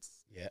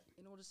rights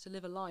in order to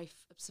live a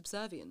life of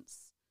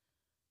subservience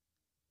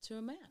to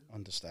a man.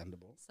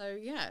 Understandable. So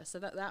yeah, so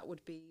that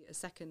would be a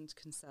second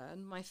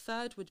concern. My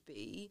third would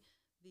be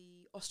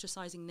the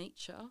ostracizing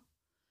nature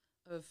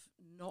of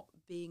not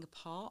being a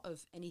part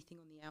of anything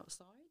on the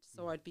outside.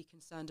 So I'd be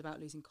concerned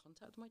about losing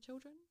contact with my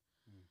children.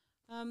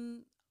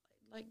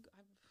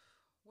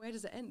 Where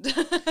does it end?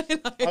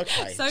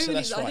 Okay, so many,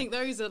 that's I think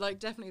those are like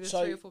definitely the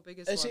 3 or 4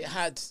 biggest ones. Has it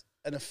had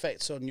an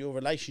effect on your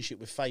relationship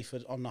with faith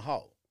on the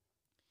whole?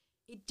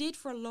 It did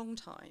for a long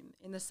time,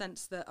 in the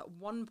sense that at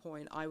one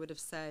point I would have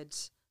said,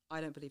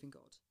 I don't believe in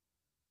God.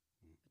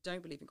 I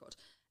don't believe in God.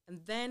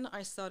 And then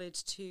I started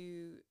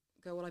to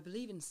go, well, I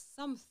believe in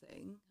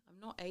something. I'm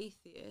not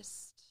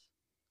atheist.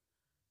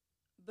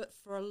 But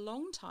for a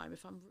long time,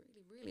 if I'm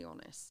really, really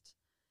honest,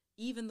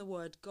 even the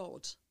word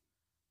God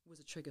was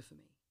a trigger for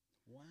me.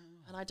 Wow.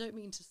 And I don't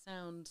mean to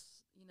sound,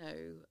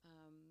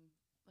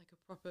 like a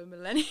proper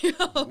millennial.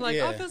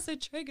 I feel so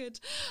triggered.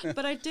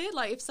 But I did,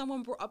 if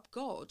someone brought up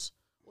God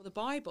or the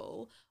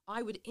Bible,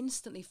 I would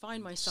instantly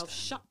find myself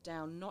shut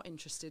down, not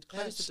interested,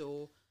 close the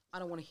door. I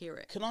don't want to hear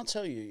it. Can I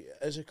tell you,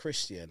 as a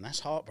Christian, that's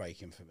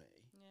heartbreaking for me.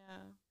 Yeah.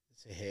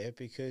 To hear,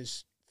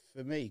 because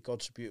for me,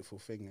 God's a beautiful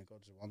thing and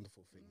God's a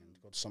wonderful thing and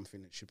God's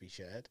something that should be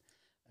shared.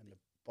 And the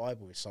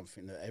Bible is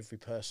something that every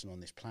person on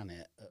this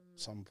planet at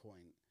some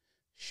point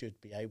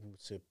should be able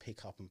to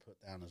pick up and put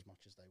down as much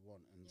as they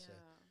want. And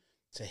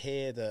to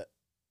hear that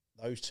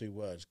those 2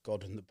 words,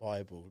 God and the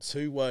Bible,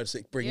 2 words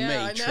that bring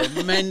me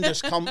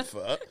tremendous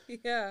comfort.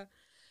 Yeah.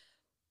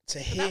 To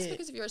hear. That's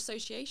because of your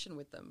association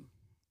with them.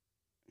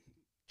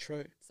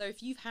 True. So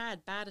if you've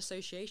had bad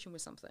association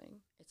with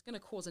something, it's going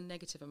to cause a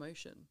negative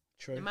emotion.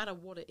 True. No matter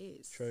what it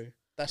is. True.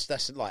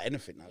 That's like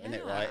anything though, isn't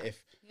it, right?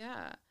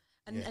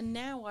 And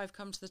now I've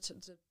come to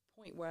the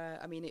point where,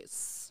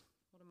 it's,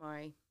 what am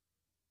I,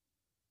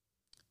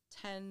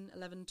 10,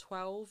 11,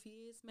 12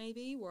 years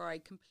maybe, where I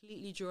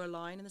completely drew a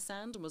line in the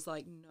sand and was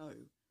like, no,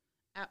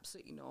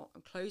 absolutely not.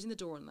 I'm closing the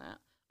door on that.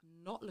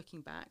 I'm not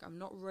looking back. I'm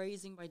not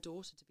raising my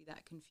daughter to be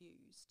that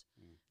confused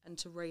and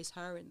to raise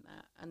her in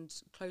that and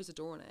close the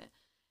door on it.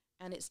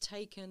 And it's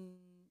taken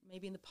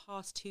maybe in the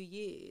past 2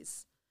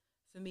 years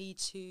for me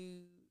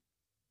to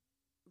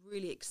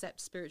really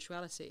accept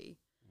spirituality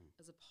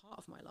as a part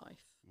of my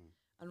life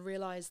and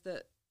realize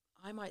that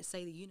I might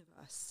say the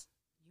universe,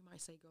 you might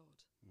say God.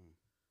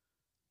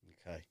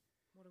 Okay.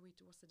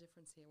 What's the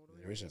difference here? What are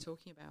we really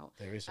talking about?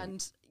 There isn't.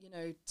 And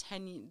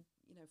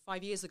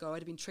 5 years ago,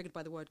 I'd have been triggered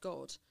by the word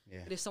God. Yeah.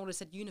 But if someone had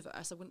said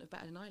universe, I wouldn't have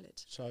batted an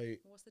eyelid. So,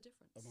 what's the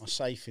difference? Am I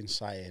safe in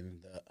saying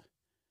that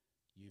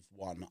you've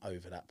won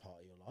over that part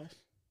of your life?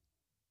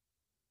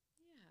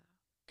 Yeah.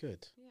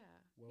 Good.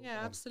 Yeah. Well yeah,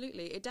 done.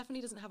 absolutely. It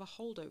definitely doesn't have a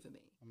hold over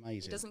me.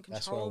 Amazing. It doesn't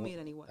control me in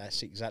any way.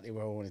 That's exactly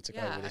where I wanted to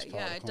go with this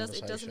part of the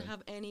conversation. It doesn't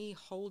have any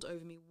hold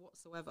over me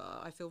whatsoever.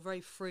 I feel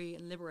very free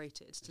and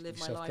liberated to live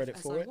my life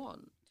as I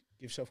want.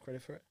 Give yourself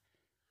credit for it?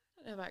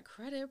 I don't know about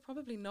credit.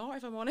 Probably not,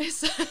 if I'm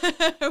honest.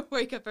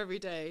 Wake up every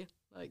day.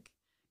 Like,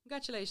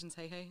 congratulations,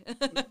 hey.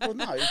 Well,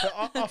 no,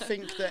 but I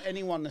think that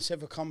anyone that's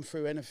ever come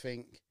through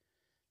anything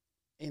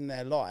in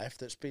their life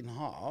that's been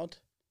hard,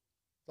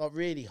 like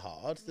really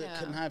hard, that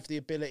can have the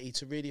ability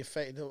to really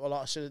affect,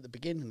 like I said at the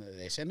beginning of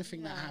this,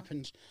 anything that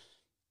happens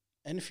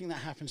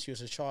to you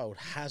as a child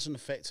has an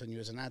effect on you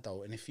as an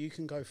adult. And if you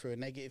can go through a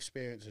negative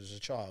experience as a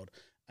child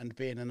and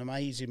being an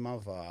amazing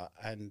mother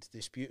and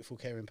this beautiful,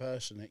 caring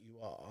person that you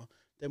are,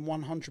 then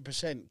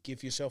 100%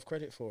 give yourself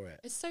credit for it.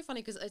 It's so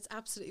funny because it's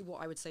absolutely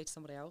what I would say to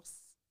somebody else.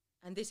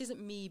 And this isn't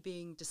me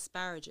being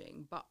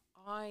disparaging, but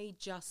I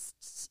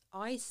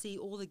see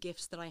all the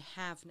gifts that I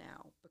have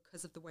now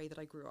because of the way that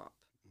I grew up.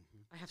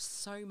 I have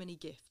so many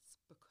gifts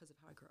because of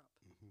how I grew up.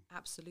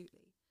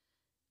 Absolutely.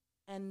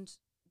 And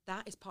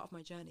that is part of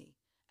my journey.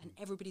 And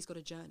everybody's got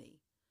a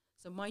journey.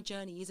 So my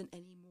journey isn't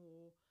any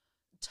more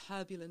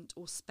turbulent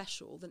or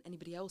special than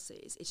anybody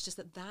else's. It's just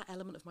that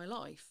element of my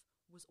life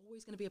was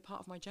always going to be a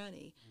part of my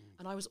journey.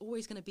 And I was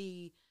always going to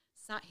be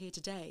sat here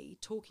today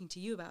talking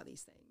to you about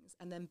these things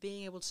and then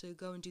being able to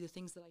go and do the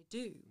things that I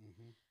do.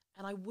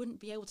 And I wouldn't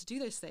be able to do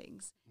those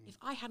things if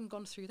I hadn't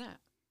gone through that.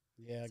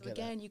 Yeah, so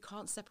again, you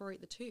can't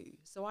separate the two.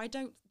 So I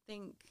don't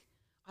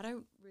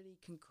really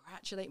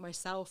congratulate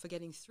myself for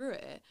getting through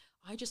it.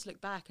 I just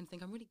look back and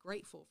think I'm really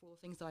grateful for all the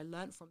things that I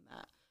learned from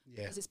that.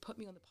 Because it's put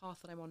me on the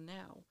path that I'm on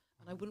now.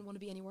 And I wouldn't want to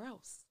be anywhere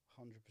else.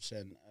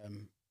 100%.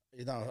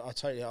 You know, I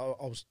tell you,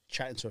 I was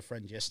chatting to a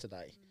friend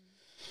yesterday.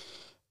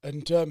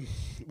 And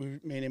me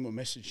and him were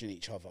messaging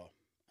each other.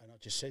 And I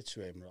just said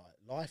to him,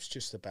 like, life's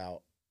just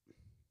about...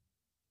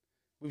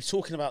 We were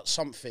talking about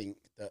something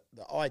that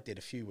I did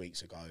a few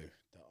weeks ago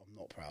that I'm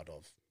not proud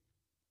of.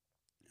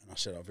 And I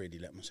said I've really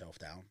let myself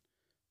down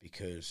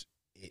because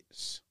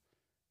it's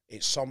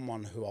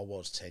someone who I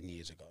was 10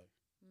 years ago.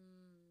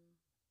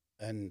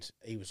 And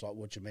he was like,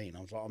 what do you mean?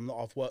 I was like,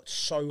 I've worked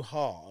so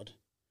hard,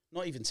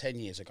 not even 10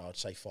 years ago, I'd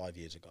say 5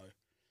 years ago.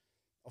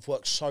 I've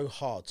worked so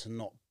hard to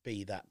not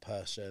be that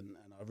person,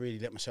 and I really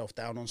let myself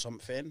down on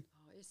something.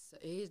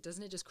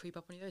 Doesn't it just creep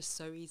up on you? It's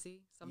so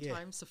easy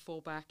sometimes to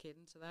fall back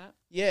into that.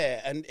 Yeah,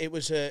 and it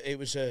was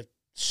a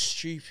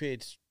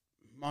stupid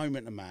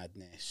moment of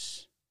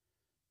madness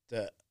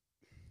that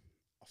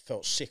I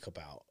felt sick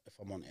about, if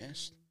I'm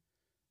honest.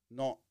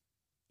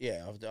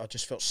 I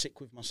just felt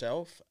sick with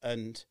myself.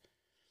 And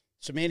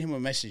so me and him were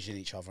messaging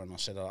each other, and I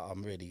said,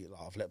 I'm really,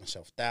 like, I've let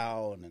myself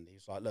down. And he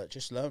was like, look,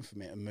 just learn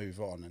from it and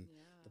move on. And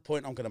the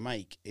point I'm going to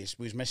make is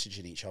we was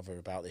messaging each other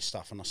about this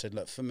stuff. And I said,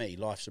 look, for me,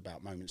 life's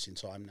about moments in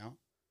time now.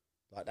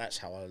 Like, that's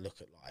how I look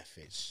at life.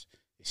 It's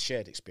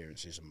shared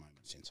experiences and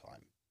moments in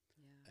time.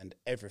 Yeah. And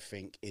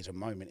everything is a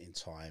moment in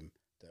time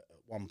that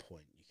at one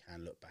point you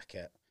can look back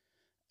at.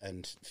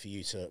 And for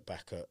you to look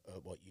back at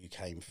what you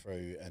came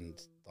through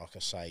and, like I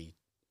say,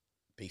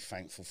 be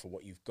thankful for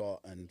what you've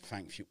got and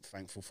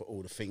thankful for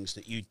all the things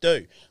that you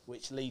do,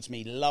 which leads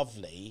me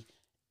lovely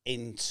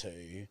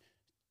into...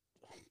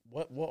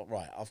 What?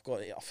 Right, I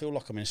feel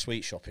like I'm in a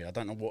sweet shop here. I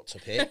don't know what to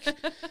pick.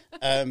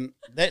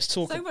 Let's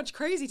talk. So much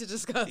crazy to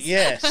discuss.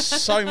 Yes,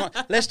 so much.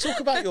 Let's talk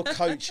about your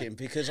coaching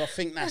because I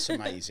think that's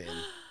amazing.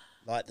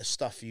 Like the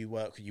stuff you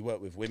work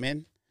with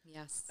women.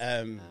 Yes.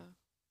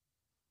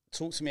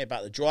 Talk to me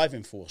about the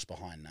driving force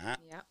behind that.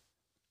 Yeah.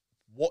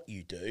 What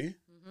you do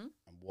and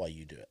why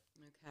you do it.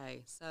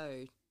 Okay,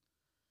 so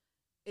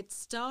it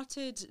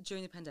started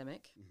during the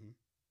pandemic.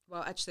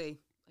 Well, actually,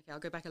 I'll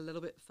go back a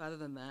little bit further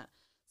than that.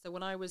 So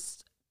when I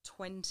was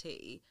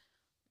 20,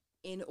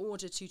 in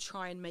order to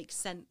try and make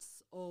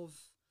sense of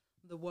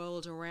the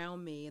world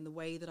around me and the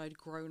way that I'd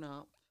grown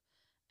up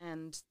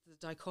and the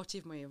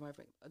dichotomy of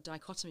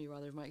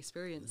my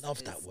experience.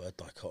 Love that word,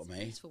 dichotomy.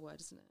 It's a beautiful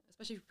word, isn't it?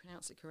 Especially if you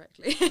pronounce it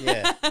correctly.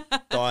 Yeah,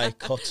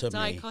 dichotomy.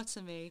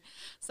 Dichotomy.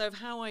 So of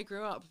how I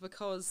grew up,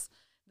 because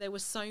there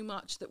was so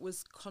much that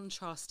was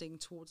contrasting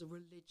towards a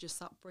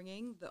religious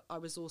upbringing that I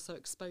was also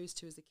exposed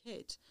to as a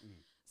kid.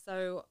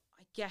 So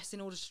I guess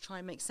in order to try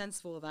and make sense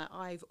of all of that,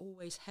 I've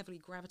always heavily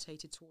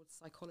gravitated towards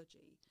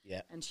psychology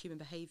and human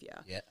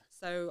behaviour. Yeah.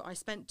 So I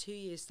spent 2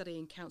 years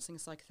studying counselling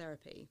and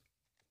psychotherapy,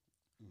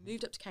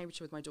 moved up to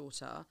Cambridgeshire with my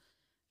daughter,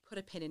 put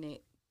a pin in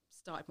it,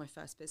 started my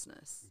first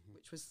business,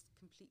 which was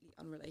completely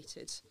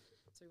unrelated.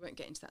 So we won't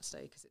get into that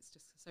today because it's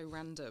just so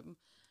random.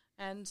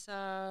 And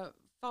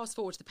fast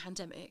forward to the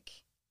pandemic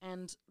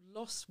and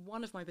lost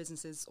one of my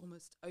businesses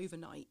almost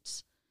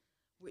overnight,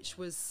 which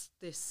was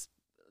this...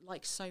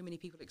 like so many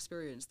people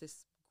experience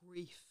this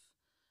grief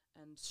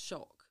and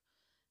shock.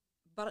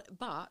 But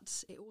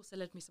it also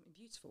led me something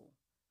beautiful.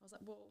 I was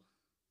like, well,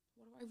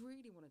 what do I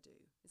really want to do?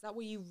 Is that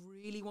what you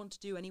really want to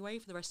do anyway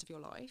for the rest of your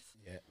life?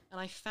 Yeah.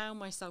 And I found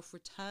myself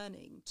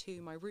returning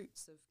to my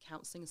roots of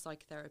counselling and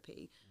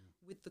psychotherapy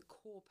with the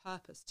core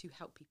purpose to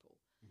help people.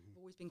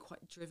 always been quite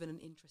driven and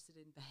interested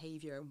in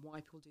behaviour and why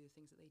people do the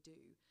things that they do.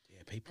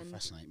 Yeah, people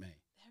fascinate me.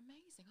 They're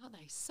amazing, aren't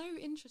they? So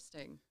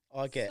interesting.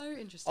 I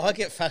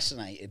get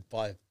fascinated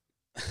by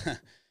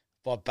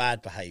by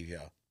bad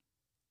behaviour.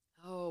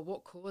 Oh,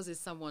 what causes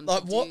someone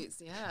like to what? do?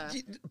 Yeah,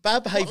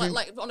 Bad behaviour,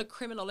 like on a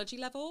criminology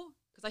level.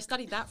 Because I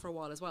studied that for a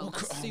while as well.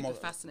 That's super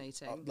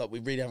fascinating. Look, we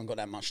really haven't got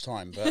that much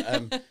time,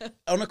 but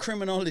on a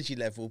criminology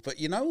level, but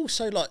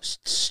also like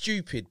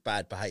stupid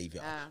bad behaviour.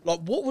 Yeah.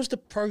 Like, what was the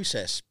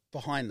process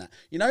behind that?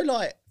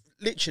 Like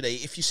literally,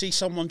 if you see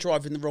someone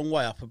driving the wrong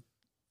way up a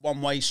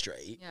one-way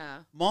street,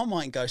 my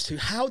mind goes to,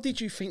 how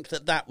did you think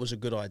that was a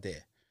good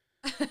idea?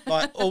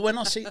 Like, or when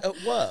I see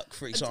at work,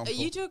 for example. Are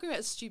you talking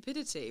about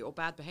stupidity or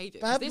bad behaviour?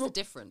 Because there's a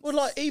difference. Well,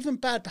 like even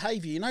bad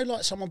behaviour,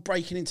 like someone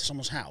breaking into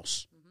someone's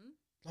house.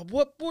 Like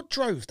what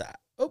drove that?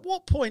 At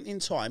what point in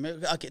time?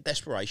 I get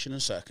desperation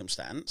and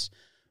circumstance,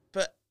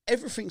 but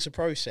everything's a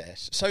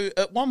process. So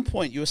at one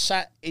point you were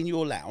sat in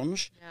your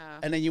lounge,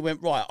 and then you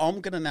went, right,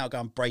 I'm going to now go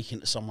and break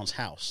into someone's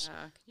house.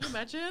 Yeah. Can you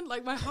imagine?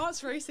 Like, my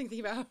heart's racing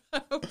thinking about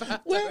how bad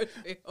that would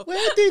feel.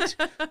 Where did...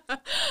 And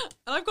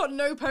I've got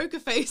no poker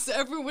face, so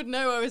everyone would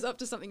know I was up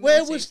to something Where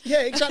naughty.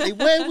 exactly.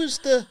 Where was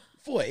the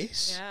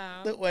voice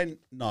that went,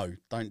 no,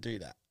 don't do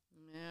that?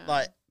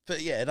 Yeah.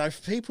 But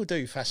people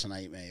do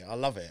fascinate me. I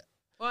love it.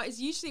 Well,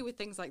 it's usually with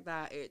things like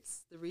that,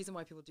 it's the reason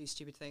why people do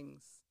stupid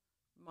things.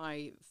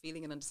 My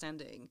feeling and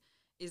understanding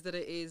is that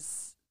it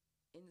is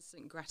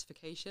instant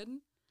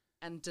gratification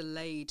and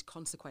delayed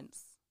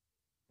consequence.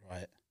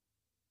 Right.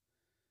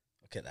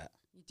 I get that.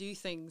 You do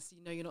things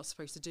you're not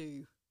supposed to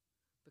do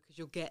because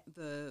you'll get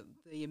the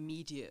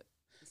immediate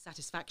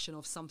satisfaction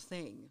of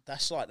something.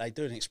 That's like they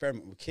do an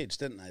experiment with kids,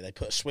 didn't they? They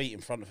put a sweet in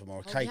front of them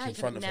or a cake in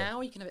front of them.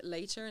 Now you can have it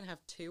later and have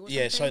two or something.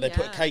 Yeah, so they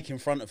put a cake in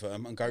front of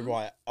them and go,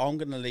 right, I'm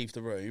going to leave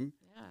the room.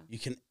 Yeah. You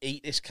can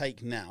eat this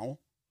cake now,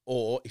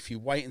 or if you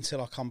wait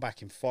until I come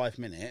back in 5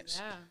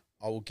 minutes,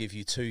 I will give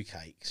you 2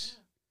 cakes.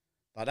 Yeah.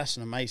 Like, that's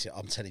an amazing...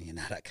 I'm telling you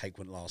now, that cake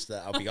wouldn't last.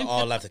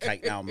 I'll have the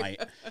cake now, mate.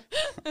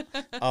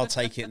 I'll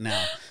take it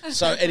now.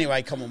 So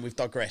anyway, come on, we've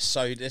digressed.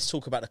 So let's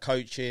talk about the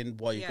coaching.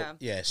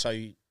 So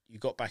you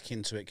got back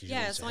into it because you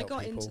wanted to help people. I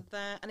got into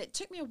that, and it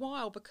took me a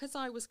while because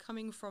I was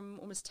coming from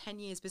almost 10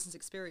 years business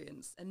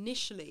experience.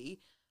 Initially,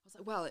 I was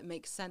like, well, it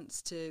makes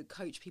sense to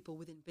coach people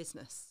within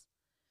business.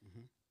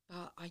 Mm-hmm.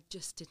 But I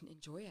just didn't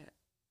enjoy it.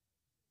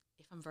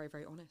 If I'm very,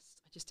 very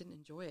honest, I just didn't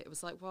enjoy it. It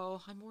was like,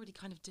 well, I'm already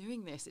kind of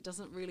doing this. It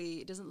doesn't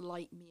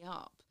light me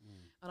up.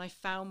 And I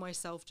found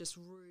myself just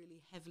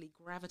really heavily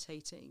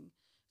gravitating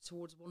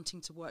towards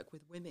wanting to work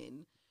with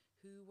women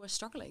who were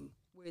struggling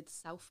with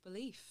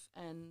self-belief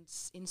and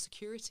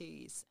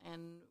insecurities,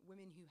 and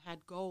women who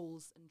had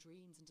goals and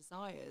dreams and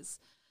desires,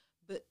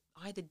 but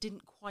either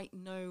didn't quite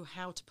know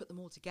how to put them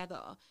all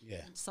together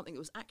into something that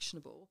was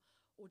actionable,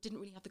 or didn't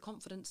really have the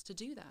confidence to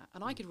do that.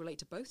 And I could relate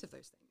to both of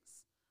those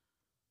things.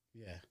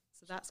 Yeah.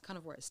 So that's kind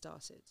of where it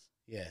started.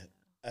 Yeah.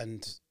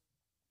 And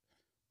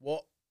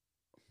what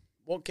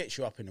gets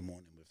you up in the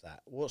morning with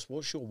that?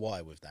 What's your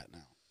why with that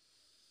now?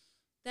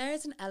 There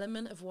is an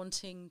element of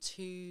wanting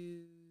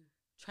to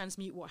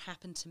transmute what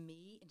happened to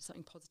me into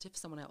something positive for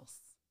someone else.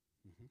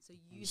 Mm-hmm. So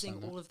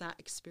using all of that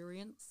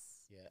experience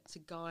to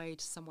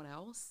guide someone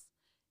else,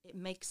 it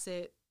makes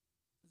it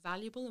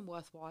valuable and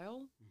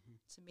worthwhile. Mm-hmm.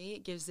 To me,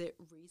 it gives it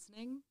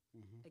reasoning.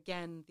 Mm-hmm.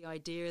 Again, the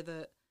idea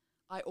that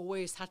I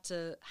always had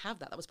to have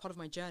that. That was part of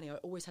my journey. I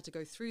always had to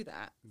go through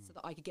that so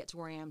that I could get to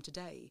where I am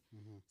today.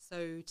 Mm-hmm.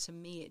 So to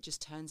me, it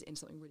just turns it into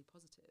something really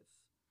positive.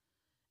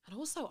 And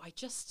also,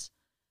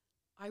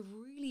 I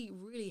really,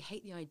 really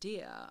hate the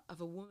idea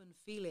of a woman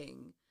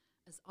feeling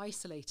as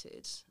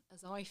isolated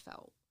as I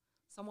felt,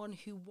 someone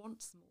who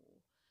wants more.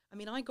 I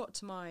mean, I got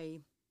to I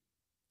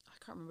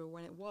can't remember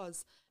when it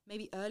was,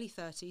 maybe early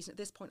 30s. And at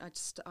this point,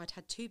 I'd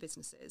had 2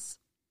 businesses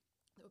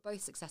that were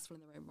both successful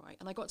in their own right.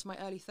 And I got to my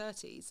early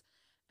 30s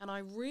and I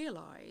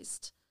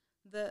realised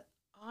that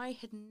I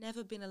had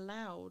never been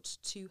allowed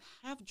to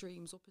have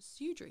dreams or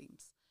pursue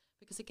dreams.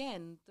 Because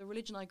again, the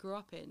religion I grew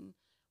up in,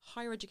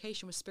 higher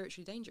education was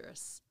spiritually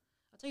dangerous.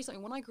 I'll tell you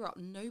something, when I grew up,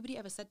 nobody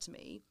ever said to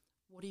me,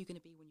 what are you going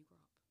to be when you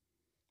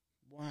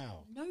grow up?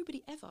 Wow.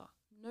 Nobody ever.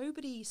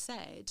 Nobody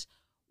said,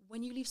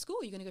 when you leave school,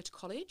 you're going to go to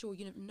college or,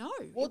 no.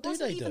 What do they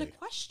do? It wasn't even a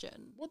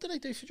question. What do they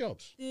do for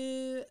jobs?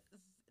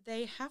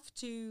 They have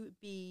to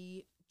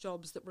be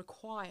jobs that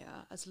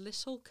require as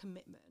little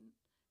commitment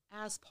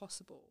as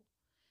possible.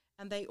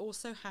 And they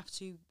also have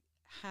to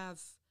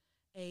have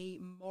a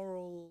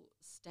moral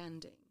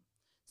standing.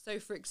 So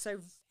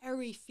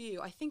very few,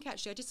 I think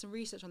actually I did some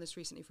research on this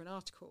recently for an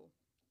article,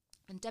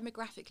 and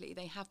demographically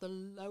they have the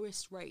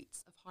lowest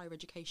rates of higher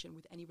education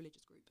with any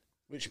religious group.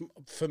 Which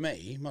for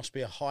me must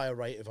be a higher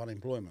rate of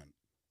unemployment.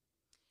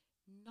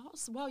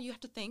 Well, you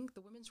have to think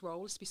the women's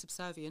role is to be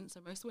subservient,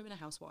 so most of the women are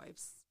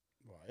housewives.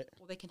 Right.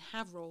 Or they can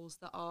have roles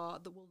that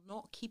will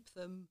not keep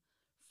them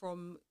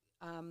from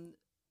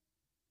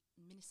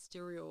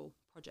ministerial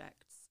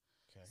projects.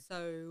 Okay.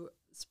 So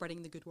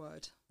spreading the good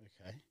word.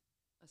 Okay.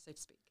 So to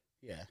speak.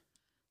 Yeah.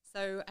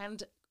 So,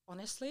 and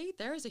honestly,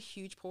 there is a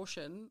huge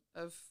portion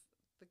of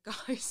the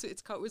guys,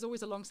 it was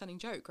always a long-standing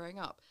joke growing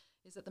up,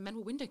 is that the men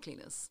were window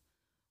cleaners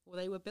or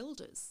they were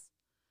builders.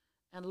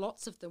 And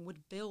lots of them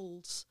would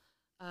build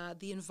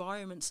the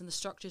environments and the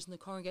structures and the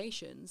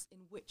congregations in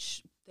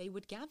which they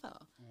would gather.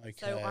 Okay.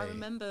 So I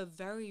remember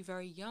very,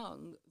 very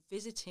young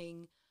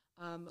visiting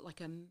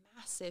like a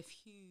massive,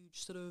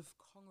 huge sort of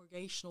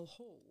congregational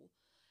hall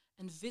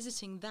and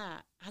visiting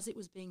that as it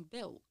was being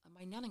built. And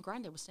my nan and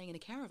granddad were staying in a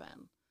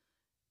caravan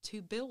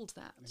to build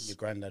that. Your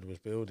granddad was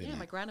building it. Yeah,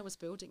 my granddad was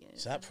building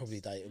it. So that probably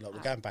dates, like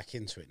we're going back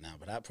into it now,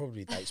 but that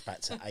probably dates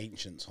back to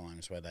ancient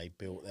times where they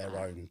built their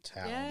own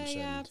towns.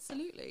 Yeah,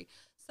 absolutely.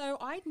 So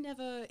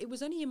it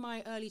was only in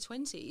my early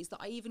 20s that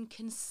I even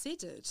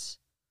considered,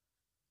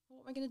 what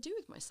am I going to do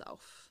with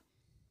myself?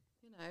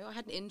 You know, I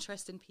had an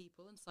interest in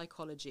people and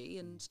psychology,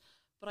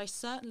 but I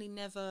certainly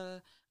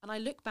never, and I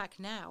look back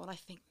now and I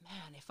think,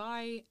 man, if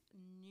I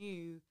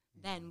knew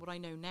then what I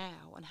know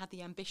now and had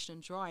the ambition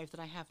and drive that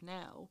I have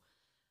now,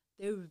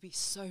 there would be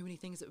so many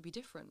things that would be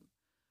different.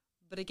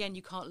 But again,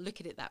 you can't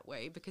look at it that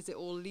way because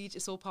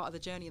it's all part of the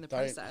journey and the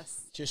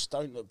process. Just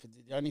don't look.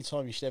 The only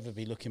time you should ever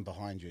be looking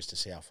behind you is to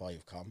see how far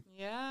you've come.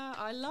 Yeah,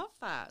 I love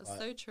that. It's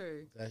so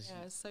true. Yeah,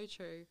 it's so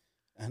true.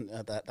 And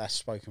that's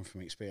spoken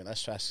from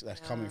experience.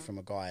 That's coming from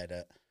a guy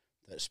that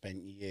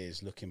spent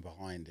years looking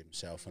behind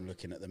himself and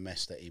looking at the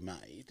mess that he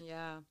made.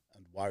 Yeah.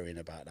 And worrying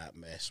about that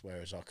mess,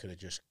 whereas I could have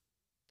just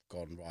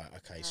gone, right,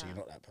 okay, so you're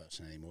not that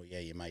person anymore. Yeah,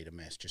 you made a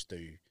mess. Just do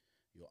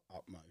your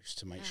utmost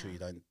to make sure you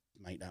don't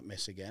make that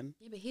mess again.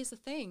 Yeah, but here's the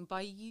thing.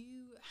 By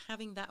you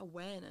having that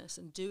awareness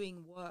and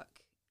doing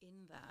work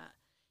in that,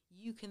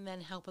 you can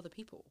then help other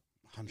people.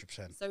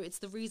 100%. So it's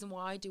the reason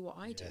why I do what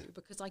I do,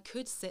 because I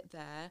could sit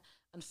there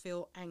and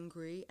feel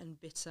angry and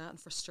bitter and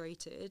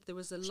frustrated. There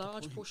was a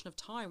large portion of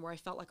time where I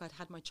felt like I'd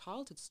had my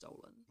childhood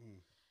stolen.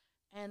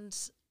 And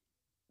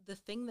the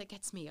thing that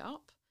gets me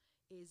up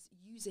is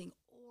using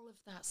all of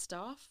that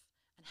stuff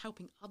and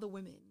helping other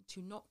women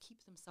to not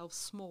keep themselves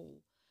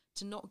small,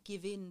 to not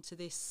give in to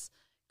this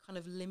kind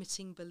of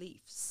limiting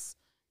beliefs,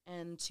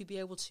 and to be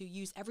able to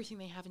use everything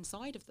they have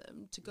inside of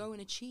them to go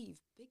and achieve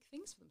big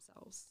things for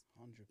themselves.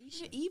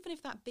 100%. Even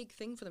if that big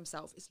thing for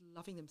themselves is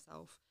loving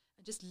themselves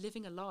and just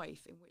living a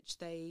life in which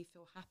they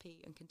feel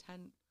happy and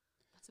content.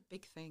 That's a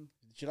big thing.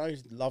 Do you know,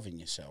 loving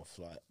yourself,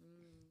 like,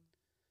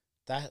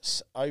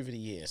 that's over the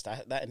years,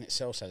 that in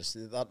itself says,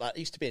 that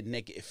used to be a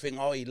negative thing.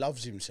 Oh, he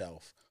loves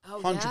himself.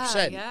 Oh,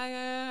 100%.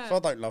 Yeah. If I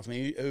don't love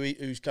me,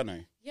 who's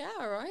gonna?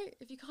 Yeah, right.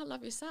 If you can't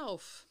love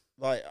yourself.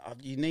 Like,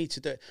 you need to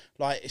do,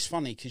 like, it's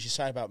funny because you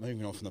say about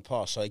moving on from the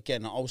past. So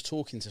again, I was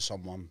talking to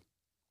someone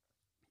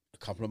a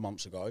couple of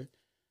months ago,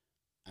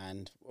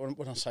 and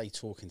when I say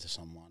talking to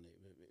someone,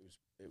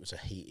 it was a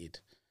heated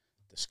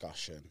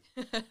discussion,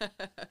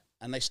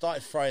 and they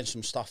started throwing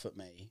some stuff at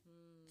me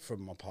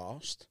from my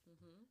past.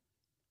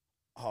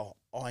 Oh,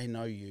 I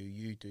know you,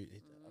 you do,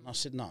 and I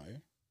said, no,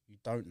 you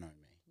don't know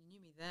me. You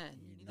knew me then.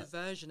 You knew the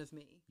version of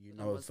me. You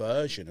know a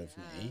version of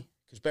me.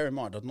 Because bear in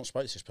mind, I'd not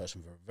spoken to this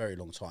person for a very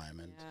long time,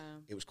 and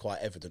it was quite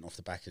evident off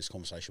the back of this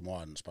conversation why I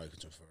hadn't spoken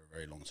to her for a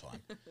very long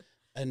time.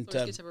 And it's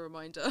always good to have a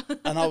reminder.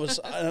 and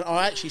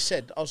I actually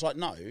said, I was like,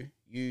 no,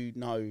 you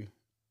know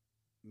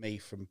me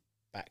from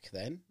back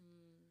then.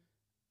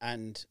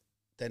 And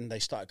then they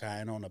started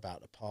going on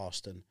about the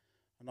past, and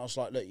I was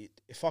like, look,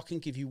 if I can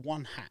give you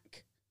one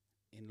hack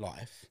in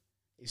life,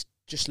 is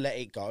just let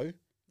it go.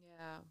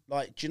 Yeah.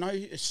 Like, do you know,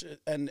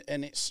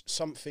 it's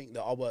something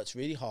that I worked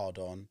really hard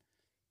on.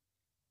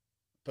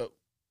 But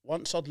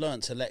once I'd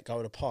learned to let go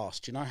of the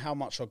past, do you know how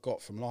much I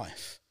got from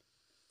life?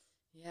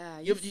 Yeah,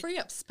 you free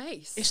up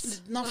space.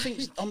 It's nothing.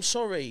 I'm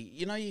sorry.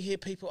 You know, you hear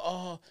people,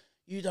 oh,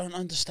 you don't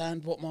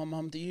understand what my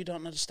mum did. You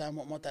don't understand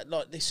what my dad.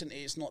 Like, listen,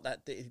 it's not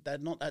that deep. They're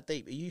not that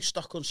deep. Are you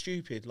stuck on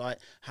stupid? Like,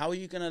 how are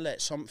you going to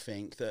let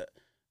something that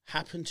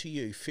happened to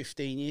you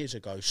 15 years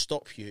ago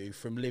stop you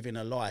from living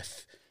a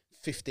life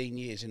 15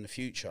 years in the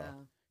future?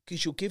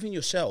 Because you're giving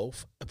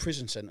yourself a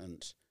prison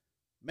sentence.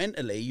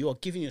 Mentally, you are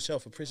giving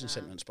yourself a prison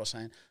sentence by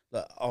saying,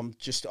 look, I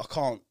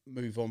can't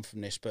move on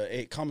from this, but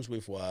it comes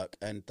with work,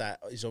 and that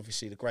is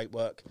obviously the great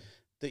work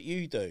that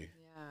you do.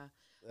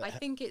 Yeah. I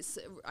think it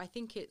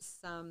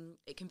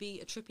can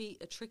be a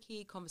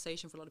tricky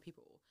conversation for a lot of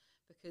people,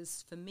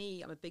 because for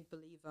me, I'm a big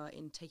believer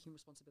in taking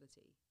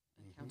responsibility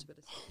and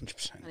accountability.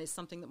 100%. And it's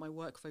something that my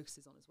work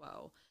focuses on as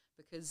well,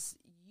 because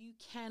you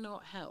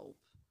cannot help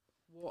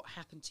what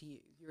happened to you,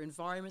 your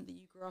environment that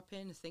you grew up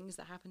in, the things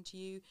that happened to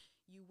you.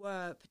 You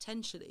were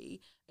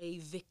potentially a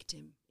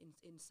victim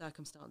in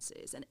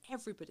circumstances, and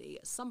everybody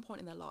at some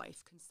point in their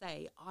life can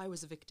say, I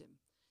was a victim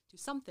to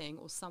something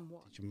or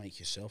someone. Did you make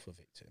yourself a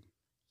victim?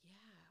 Yeah,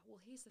 well,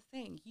 here's the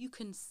thing. You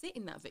can sit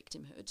in that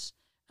victimhood,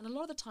 and a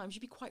lot of the times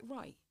you'd be quite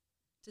right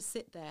to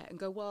sit there and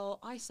go, well,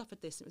 I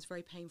suffered this and it was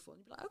very painful. And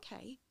you'd be like,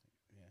 okay,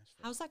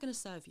 how's that going to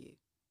serve you?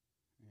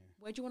 Yeah.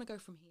 Where do you want to go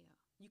from here?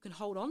 You can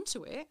hold on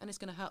to it, and it's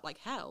going to hurt like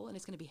hell, and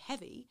it's going to be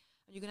heavy,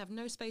 and you're going to have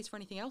no space for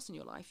anything else in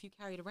your life you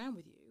carry it around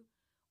with you.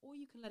 Or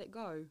you can let it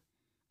go.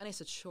 And it's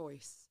a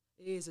choice.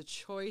 It is a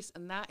choice.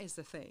 And that is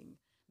the thing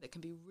that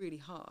can be really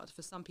hard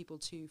for some people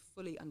to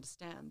fully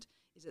understand,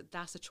 is that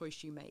that's a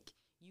choice you make.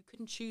 You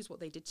couldn't choose what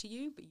they did to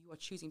you, but you are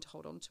choosing to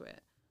hold on to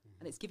it.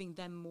 And it's giving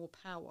them more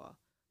power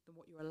than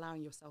what you're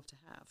allowing yourself to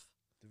have.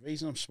 The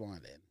reason I'm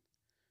smiling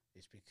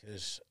is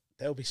because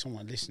there'll be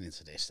someone listening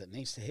to this that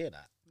needs to hear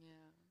that.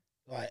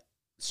 Yeah. Like,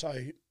 so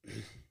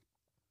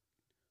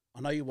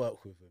I know you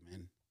work with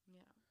women,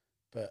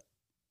 but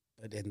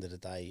at the end of the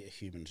day, a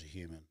human's a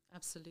human.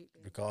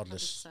 Absolutely.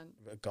 Regardless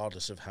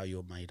of how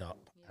you're made up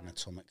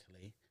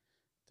anatomically.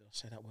 Did I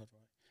say that word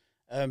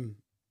right?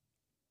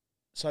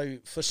 So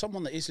for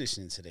someone that is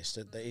listening to this,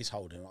 that is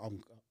holding,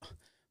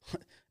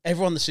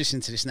 everyone that's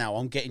listening to this now,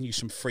 I'm getting you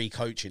some free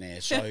coaching here.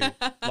 So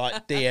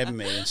like DM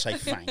me and say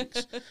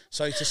thanks.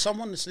 So to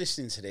someone that's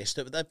listening to this,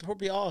 that they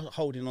probably are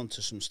holding on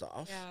to some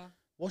stuff. Yeah.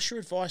 What's your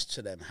advice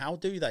to them? How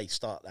do they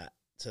start that?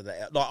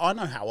 Like, I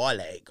know how I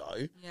let it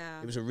go.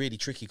 Yeah. It was a really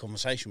tricky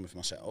conversation with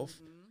myself.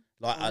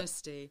 Like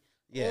honesty.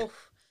 Yeah.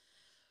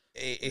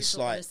 It's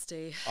like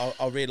honesty.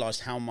 I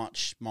realised how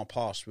much my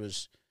past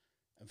was,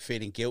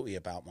 feeling guilty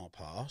about my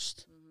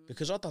past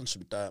because I've done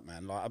some dirt,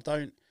 man. Like,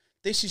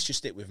 this is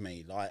just it with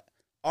me. Like,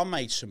 I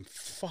made some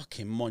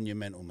fucking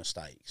monumental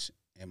mistakes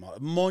in my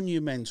life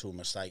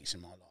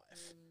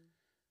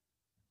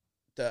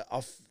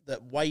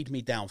that weighed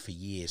me down for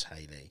years,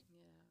 Hayley.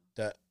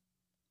 Yeah. That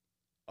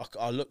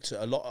I looked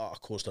at a lot. I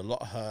caused a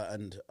lot of hurt,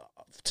 and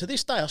to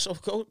this day,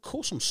 of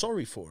course, I'm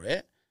sorry for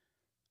it.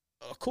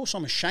 Of course,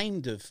 I'm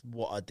ashamed of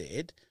what I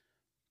did.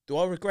 Do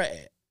I regret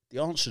it?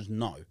 The answer is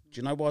no. Do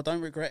you know why I don't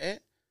regret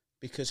it?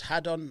 Because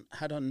had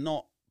I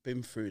not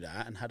been through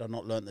that, and had I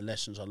not learnt the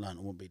lessons I learnt,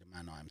 I wouldn't be the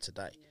man I am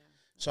today. Yeah,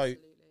 so,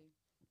 absolutely.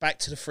 Back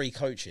to the free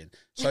coaching.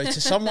 So, to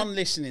someone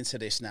listening to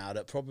this now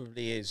that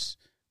probably is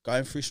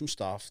going through some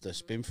stuff,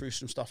 that's been through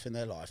some stuff in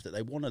their life that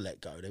they want to let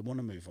go, they want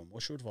to move on.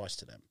 What's your advice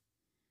to them?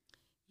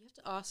 You have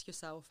to ask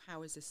yourself,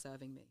 how is this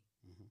serving me?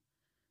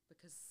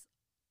 Because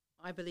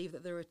I believe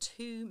that there are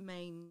two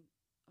main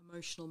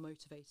emotional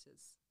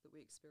motivators that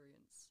we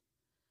experience.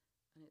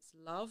 And it's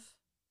love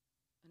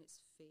and it's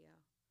fear.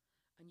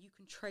 And you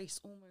can trace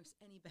almost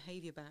any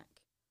behavior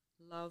back,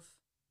 love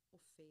or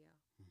fear.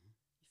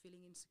 You're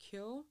feeling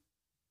insecure,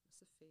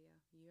 that's a fear.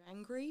 Are you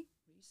angry?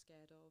 What are you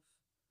scared of?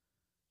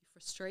 You're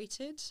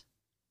frustrated?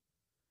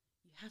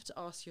 You have to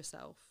ask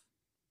yourself,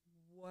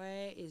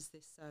 where is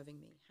this serving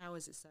me? How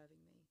is it serving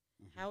me?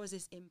 How is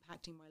this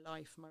impacting my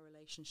life, my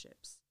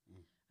relationships?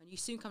 And you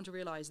soon come to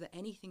realize that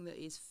anything that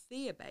is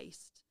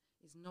fear-based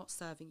is not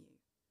serving you.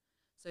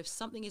 So if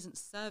something isn't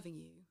serving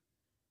you,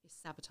 it's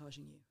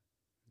sabotaging you.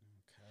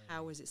 Okay.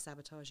 How is it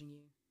sabotaging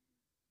you?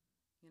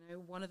 You know,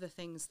 one of the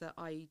things that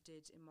I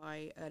did in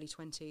my early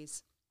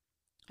 20s,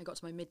 I got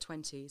to my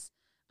mid-20s,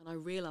 and I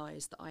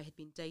realized that I had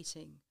been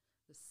dating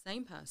the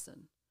same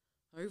person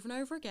over and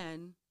over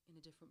again in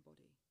a different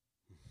body.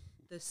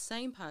 The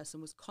same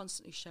person was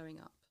constantly showing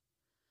up.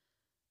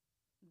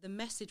 The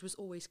message was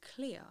always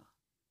clear,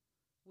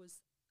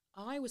 was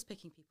I was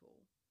picking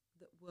people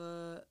that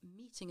were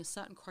meeting a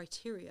certain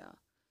criteria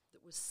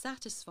that was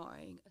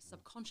satisfying a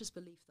subconscious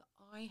belief that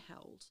I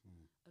held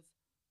of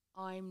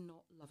I'm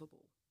not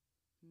lovable.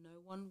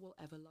 No one will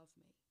ever love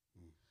me.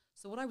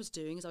 So what I was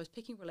doing is I was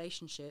picking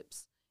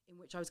relationships in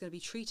which I was going to be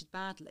treated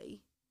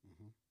badly,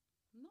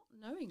 not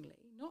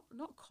knowingly,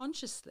 not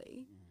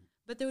consciously,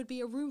 but there would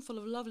be a room full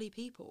of lovely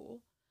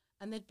people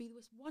and there'd be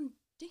this one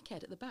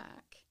dickhead at the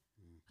back.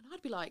 And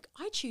I'd be like,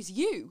 I choose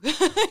you.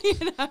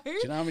 You know? Do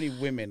you know how many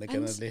women are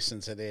going to listen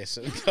to this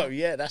and go,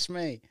 yeah, that's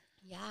me?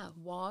 Yeah.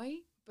 Why?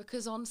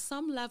 Because on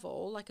some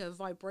level, like a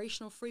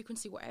vibrational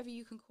frequency, whatever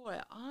you can call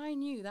it, I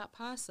knew that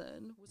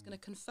person was going to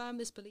confirm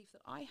this belief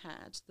that I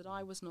had, that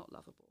I was not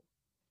lovable.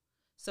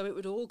 So it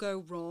would all go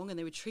wrong and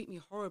they would treat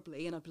me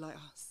horribly. And I'd be like,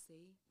 oh,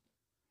 see?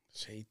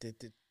 See,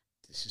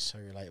 this is so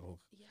relatable.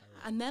 Yeah.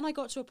 And then I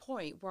got to a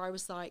point where I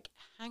was like,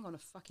 hang on a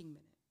fucking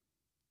minute.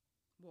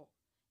 What?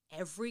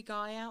 Every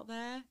guy out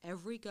there,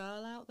 every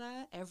girl out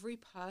there, every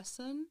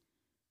person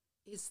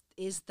is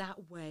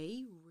that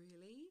way,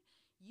 really?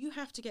 You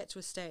have to get to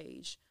a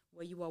stage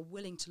where you are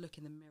willing to look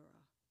in the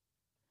mirror.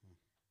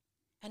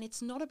 And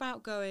it's not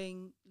about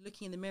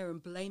looking in the mirror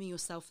and blaming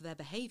yourself for their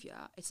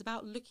behavior. It's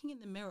about looking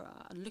in the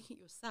mirror and looking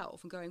at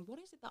yourself and going, what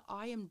is it that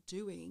I am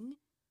doing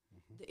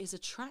that is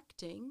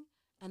attracting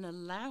and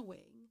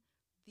allowing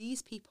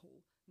these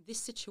people, this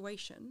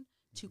situation,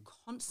 to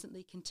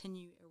constantly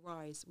continue to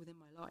arise within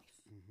my life?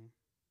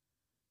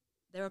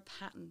 There are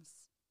patterns,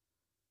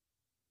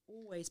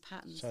 always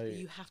patterns. So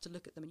you have to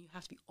look at them and you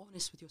have to be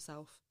honest with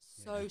yourself.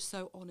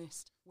 So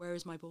honest. Where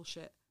is my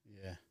bullshit?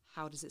 Yeah.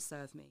 How does it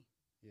serve me?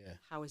 Yeah.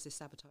 How is this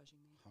sabotaging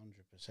me?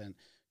 100%.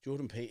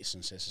 Jordan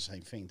Peterson says the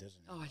same thing, doesn't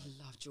he? Oh,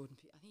 I love Jordan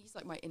Peterson. I think he's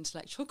like my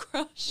intellectual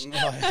crush. Do you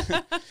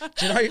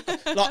know,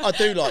 like, I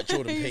do like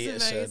Jordan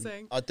Peterson.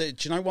 Amazing. Do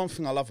you know one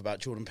thing I love about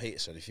Jordan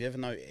Peterson? If you ever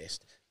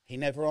noticed, he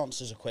never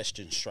answers a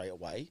question straight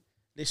away.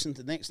 Listen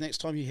to next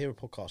time you hear a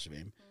podcast of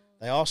him,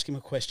 they ask him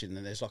a question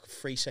and there's like a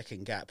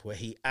 3-second gap where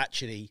he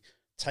actually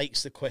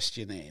takes the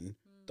question in,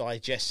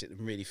 digests it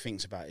and really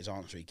thinks about his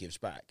answer he gives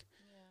back.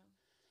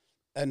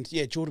 Yeah. And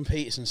yeah, Jordan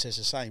Peterson says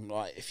the same.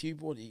 Like, if you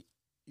want,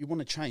 you want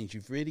to change,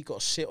 you've really got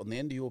to sit on the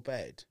end of your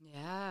bed.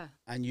 Yeah.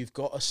 And you've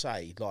got to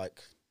say,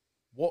 like,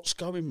 what's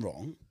going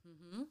wrong?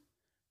 Mm-hmm.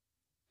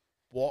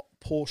 What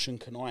portion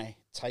can I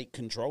take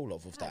control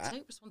of that?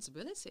 Take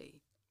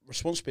responsibility.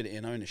 Responsibility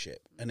and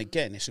ownership. Mm-hmm. And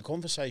again, it's a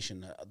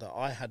conversation that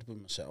I had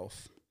with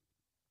myself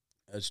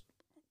as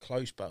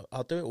close, but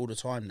I do it all the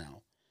time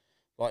now.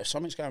 Like, if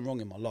something's going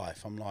wrong in my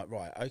life, I'm like,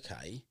 right,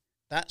 okay,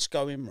 that's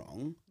going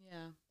wrong.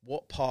 Yeah.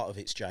 What part of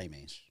it's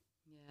Jamie's?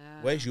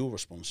 Yeah. Where's your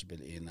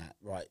responsibility in that?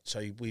 Right.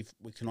 So we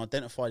can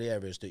identify the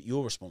areas that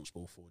you're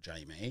responsible for,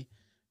 Jamie.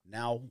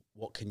 Now,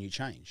 what can you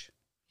change?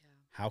 Yeah.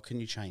 How can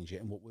you change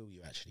it, and what will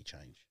you actually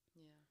change?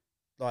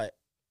 Yeah. Like,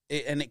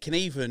 it can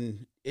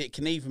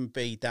even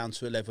be down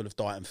to a level of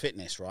diet and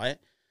fitness, right?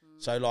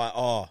 So, like,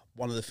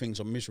 one of the things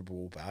I'm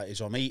miserable about is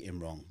I'm eating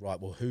wrong. Right.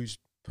 Well, who's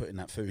putting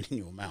that food in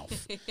your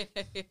mouth?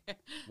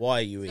 Why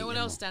are you eating? No one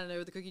else standing there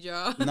with a cookie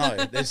jar. No,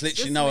 there's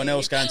literally no one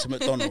else going to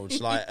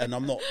McDonald's. Like, and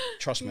I'm not.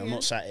 Trust me, I'm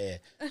not sat here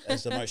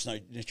as the most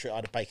nutritious. I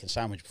had a bacon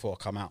sandwich before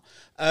I come out.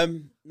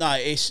 No,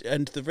 it's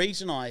and the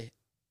reason I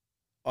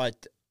had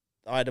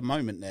a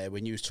moment there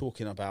when you was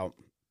talking about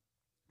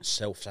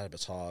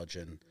self-sabotage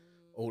and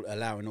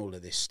allowing all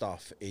of this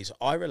stuff is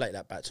I relate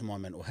that back to my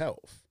mental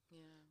health. Yeah.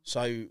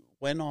 So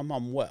when I'm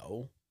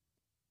unwell,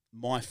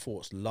 my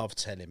thoughts love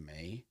telling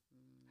me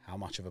how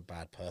much of a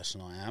bad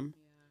person I am.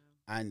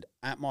 Yeah. And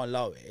at my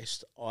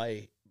lowest,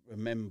 I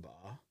remember,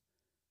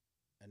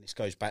 and this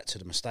goes back to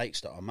the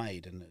mistakes that I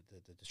made and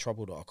the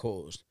trouble that I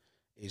caused,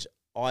 is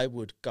I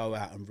would go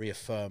out and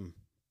reaffirm,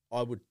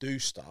 I would do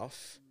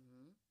stuff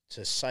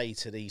to say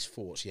to these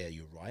thoughts, yeah,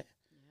 you're right.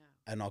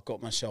 Yeah. And I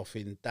got myself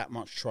in that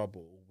much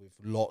trouble with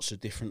lots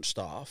of different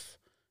stuff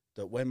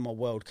that when my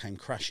world came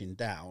crashing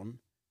down,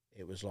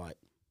 it was like,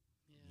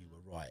 you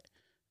were right.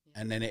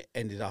 And then I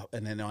ended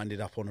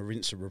up on a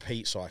rinse and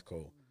repeat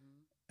cycle.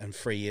 Mm-hmm. And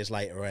 3 years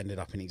later, I ended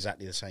up in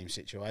exactly the same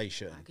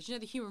situation. Because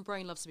the human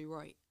brain loves to be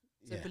right.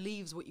 So it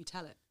believes what you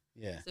tell it.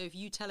 Yeah. So if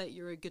you tell it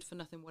you're a good for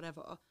nothing,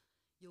 whatever,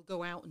 you'll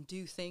go out and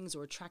do things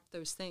or attract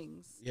those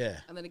things. Yeah.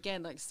 And then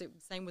again, like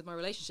same with my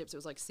relationships, it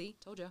was like, see,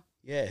 told you.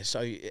 Yeah.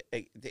 So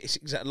it's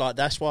exactly like,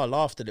 that's why I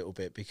laughed a little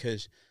bit,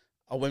 because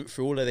I went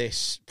through all of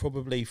this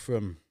probably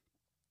from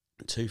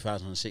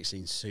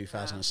 2016 to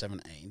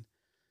 2017. Yeah.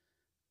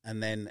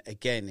 And then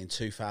again in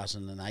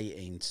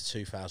 2018 to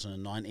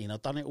 2019,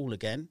 I've done it all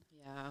again.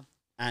 Yeah.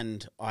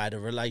 And I had a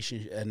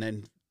relationship, and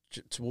then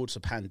towards the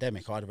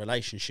pandemic, I had a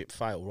relationship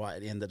fail right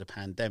at the end of the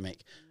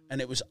pandemic. And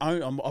it was, I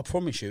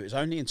promise you, it was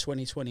only in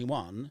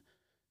 2021,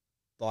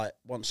 like,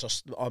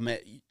 once I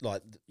met,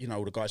 like, you know,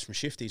 all the guys from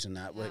Shifties and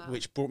that,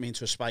 which brought me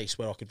into a space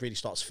where I could really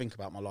start to think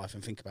about my life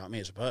and think about me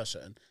as a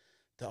person,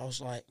 that I was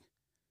like,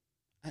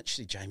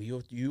 actually, Jamie,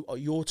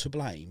 you're to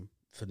blame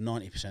for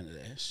 90% of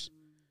this.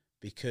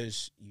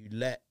 Because you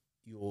let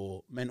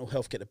your mental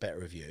health get the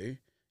better of you,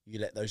 you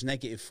let those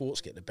negative thoughts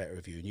get the better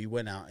of you, and you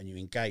went out and you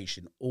engaged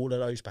in all of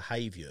those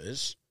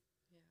behaviours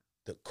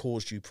that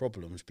caused you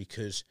problems.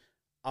 Because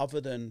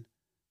other than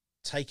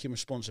taking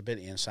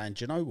responsibility and saying,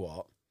 do you know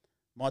what,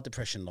 my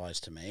depression lies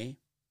to me,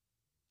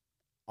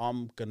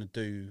 I'm going to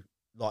do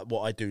like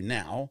what I do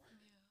now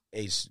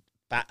is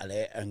battle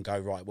it and go,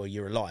 right, well,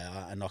 you're a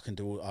liar, and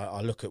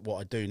I look at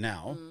what I do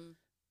now.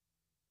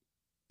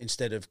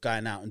 Instead of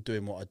going out and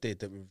doing what I did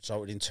that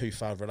resulted in 2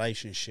 failed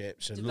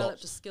relationships. And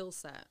developed a skill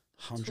set.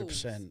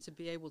 100%. To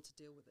be able to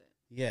deal with it.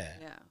 Yeah.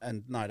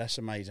 And no, that's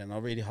amazing. I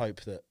really hope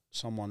that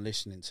someone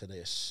listening to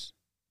this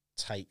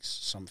takes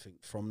something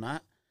from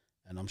that,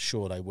 and I'm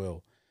sure they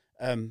will.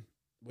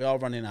 We are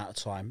running out of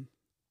time.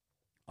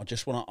 I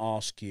just want to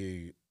ask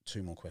you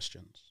 2 more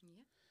questions. Yeah.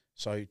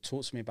 So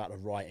talk to me about the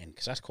writing,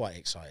 because that's quite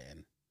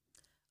exciting.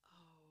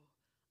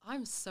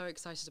 I'm so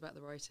excited about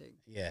the writing.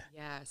 Yeah.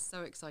 Yeah,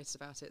 so excited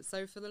about it.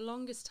 So for the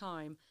longest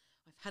time,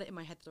 I've had it in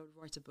my head that I would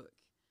write a book.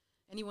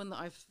 Anyone that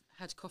I've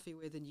had coffee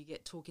with and you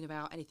get talking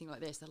about anything like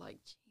this, they're like,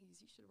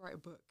 geez, you should write a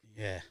book.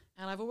 Yeah.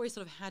 And I've always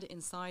sort of had it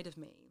inside of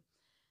me.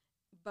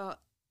 But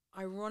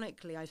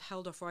ironically, I've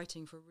held off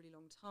writing for a really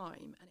long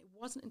time. And it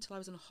wasn't until I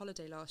was on a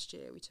holiday last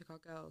year, we took our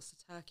girls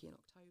to Turkey in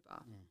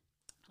October.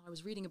 And I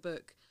was reading a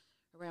book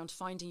around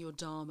finding your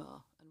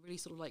dharma and really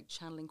sort of like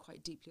channeling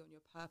quite deeply on your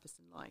purpose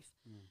in life.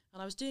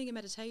 And I was doing a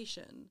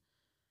meditation,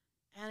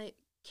 and it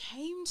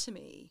came to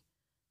me,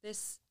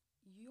 this,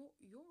 you're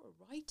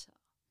a writer.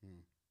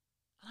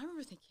 And I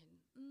remember thinking,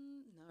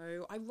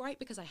 no, I write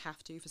because I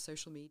have to for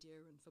social media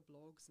and for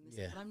blogs and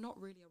this, but I'm not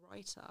really a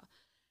writer.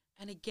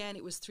 And again,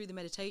 it was through the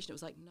meditation, it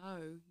was like, no,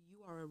 you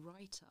are a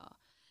writer.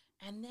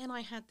 And then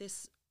I had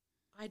this,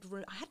 I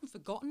hadn't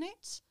forgotten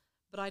it,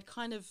 but I'd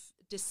kind of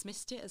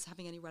dismissed it as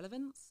having any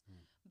relevance.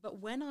 But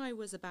when I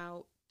was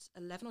about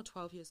 11 or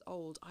 12 years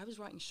old, I was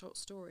writing short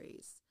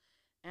stories.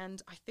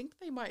 And I think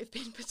they might have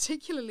been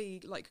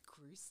particularly, like,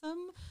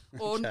 gruesome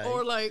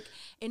or like,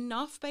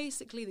 enough,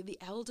 basically, that the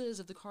elders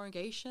of the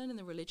congregation and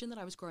the religion that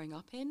I was growing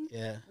up in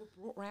were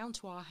brought round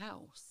to our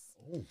house.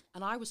 Ooh.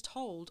 And I was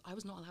told I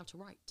was not allowed to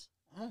write.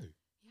 Oh.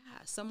 Yeah,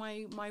 so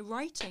my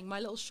writing, my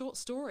little short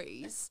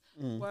stories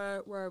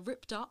were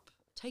ripped up,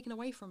 taken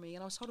away from me,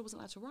 and I was told I wasn't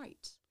allowed to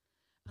write.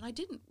 And I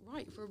didn't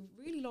write for a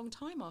really long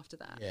time after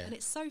that. Yeah. And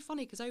it's so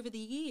funny because over the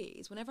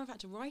years, whenever I've had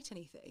to write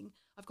anything,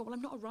 I've gone, well,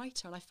 I'm not a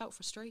writer, and I felt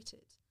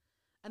frustrated.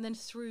 And then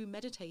through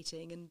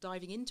meditating and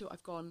diving into it,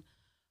 I've gone,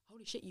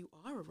 holy shit, you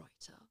are a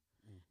writer.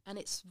 And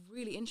it's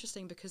really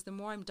interesting because the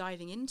more I'm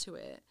diving into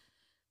it,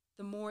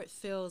 the more it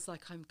feels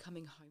like I'm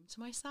coming home to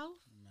myself.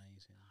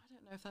 Amazing. I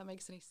don't know if that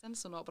makes any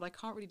sense or not, but I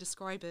can't really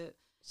describe it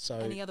So,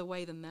 any other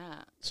way than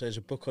that. so there's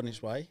a book on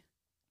its way?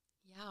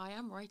 Yeah, I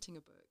am writing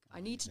a book.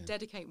 I need to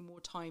dedicate more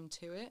time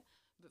to it,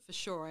 but for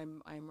sure I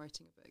am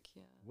writing a book,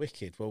 yeah.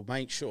 Wicked. Well,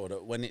 make sure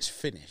that when it's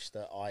finished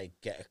that I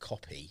get a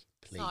copy,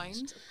 please.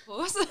 Signed, of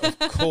course. Of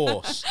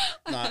course.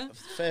 No,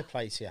 fair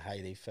play to you,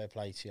 Hayley. Fair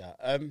play to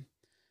you.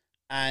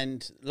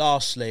 And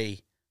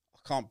lastly, I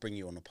can't bring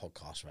you on a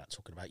podcast without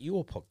talking about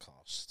your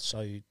podcast.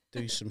 So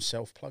do some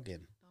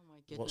self-plugging. Oh my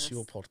goodness. What's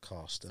your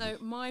podcast? So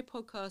my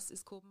podcast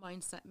is called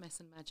Mindset, Mess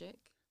and Magic.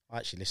 I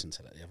actually listened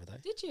to that the other day.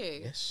 Did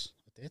you? Yes,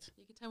 I did.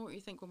 You can tell me what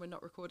you think when we're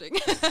not recording. No,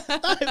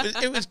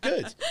 it was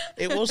good.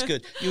 It was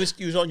good.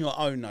 You was on your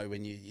own though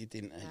when you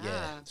didn't.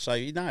 Yeah. So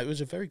it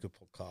was a very good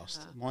podcast.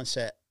 Yeah.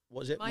 Mindset.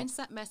 What is it?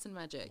 Mindset, Mess and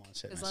Magic.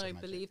 Mindset, Because Mess I and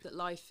Magic. believe that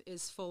life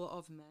is full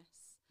of mess.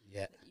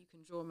 Yeah. That you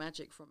can draw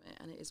magic from it,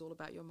 and it is all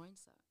about your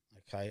mindset.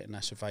 Okay, and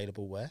that's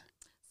available where?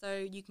 So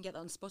you can get that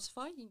on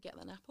Spotify. You can get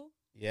that on Apple.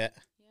 Yeah.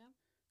 Yeah.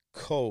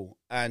 Cool.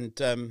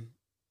 And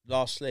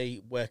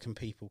lastly, where can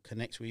people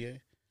connect with you?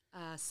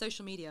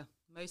 Social media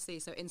mostly.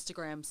 So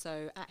Instagram.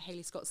 So at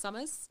Hayley Scott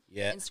Summers.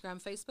 Yeah.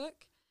 Instagram,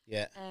 Facebook.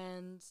 Yeah.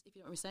 And if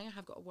you don't mind me saying, I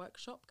have got a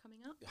workshop coming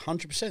up.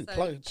 100%.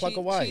 So Plug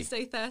away.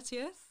 Tuesday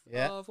 30th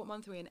Yeah. of what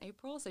month are we in?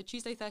 April. So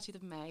Tuesday 30th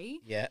of May.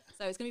 Yeah.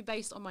 So it's going to be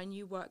based on my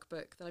new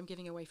workbook that I'm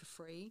giving away for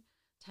free.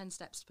 10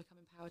 Steps to Become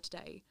Empowered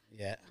Today.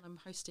 Yeah. And I'm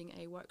hosting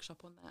a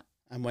workshop on that.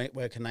 And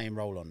where can they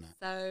enroll on that?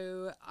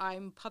 So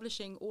I'm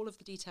publishing all of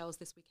the details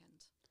this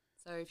weekend.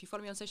 So if you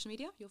follow me on social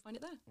media, you'll find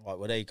it there. Right,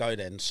 well, there you go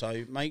then.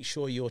 So make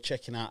sure you're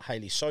checking out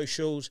Hayley's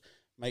socials.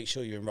 Make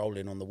sure you're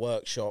enrolling on the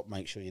workshop.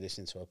 Make sure you're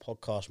listening to a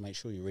podcast. Make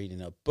sure you're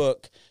reading a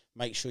book.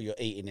 Make sure you're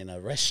eating in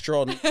a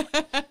restaurant.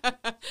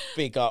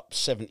 Big up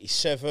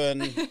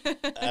 77.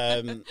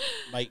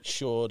 Make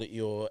sure that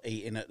you're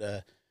eating at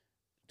the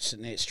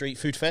Street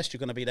Food Fest. You're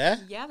going to be there?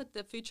 Yeah,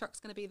 the food truck's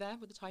going to be there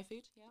with the Thai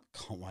food. Yeah.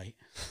 Can't wait.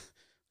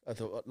 I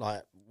thought,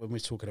 like, when we're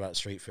talking about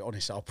street food,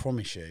 honestly, I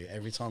promise you,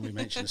 every time we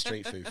mention the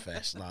Street Food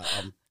Fest, like,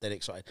 I'm dead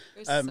excited.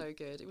 It was so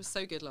good. It was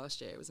so good last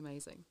year. It was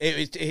amazing.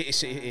 It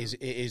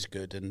is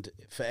good. And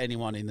for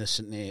anyone in the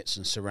St Neots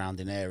and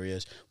surrounding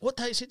areas, what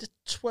day is it?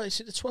 Is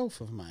it the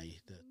 12th of May,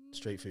 the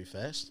Street Food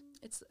Fest?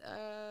 It's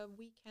a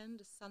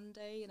weekend, a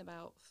Sunday, in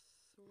about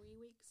 3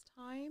 weeks'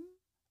 time.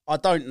 I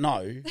don't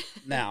know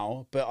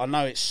now, but I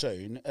know it's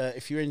soon.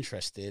 If you're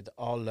interested,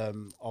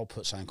 I'll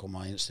put something on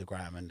my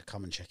Instagram and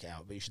come and check it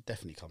out. But you should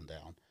definitely come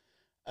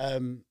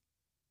down.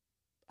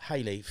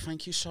 Hayley,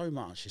 thank you so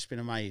much. It's been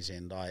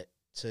amazing, like,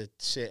 to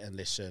sit and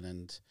listen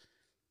and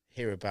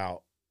hear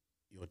about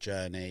your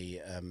journey.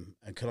 And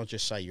can I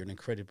just say, you're an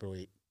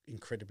incredibly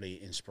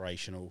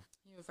inspirational.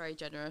 You were very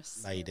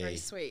generous, lady. Very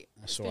sweet.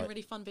 That's It's all been right.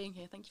 really fun being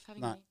here. Thank you for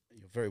having me.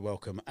 You're very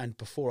welcome. And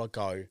before I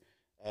go,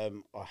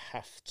 I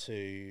have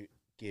to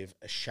give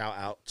a shout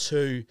out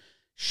to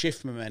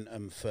Shift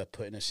Momentum for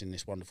putting us in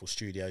this wonderful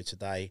studio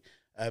today.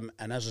 And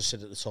as I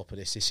said at the top of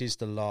this is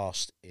the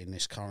last in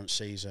this current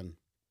season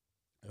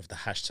of the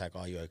hashtag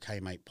Are You OK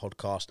Mate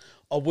podcast.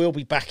 I will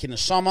be back in the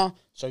summer,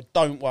 so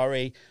don't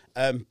worry.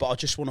 But I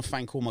just want to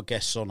thank all my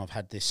guests on I've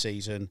had this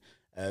season.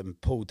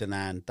 Paul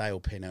Denan, Dale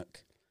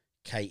Pinnock,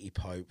 Katie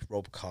Pope,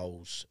 Rob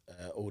Coles,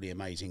 all the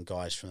amazing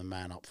guys from the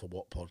Man Up For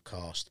What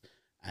podcast,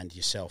 and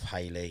yourself,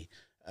 Hayley.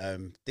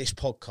 This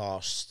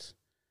podcast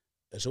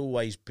has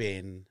always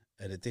been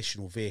an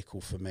additional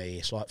vehicle for me.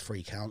 It's like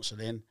free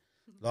counselling.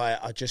 Like,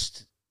 I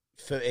just,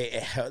 for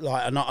it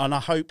like, and I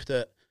hope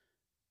that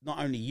not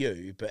only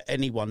you, but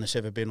anyone that's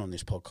ever been on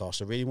this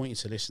podcast, I really want you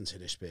to listen to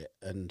this bit.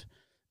 And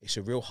it's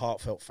a real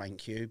heartfelt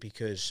thank you,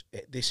 because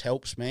this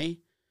helps me.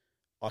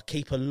 I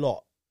keep a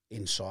lot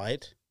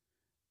inside.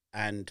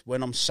 And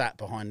when I'm sat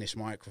behind this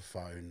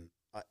microphone,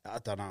 I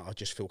don't know, I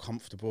just feel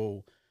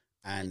comfortable.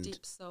 And A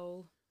deep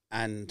soul.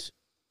 And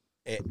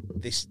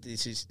this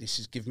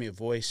has given me a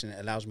voice, and it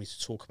allows me to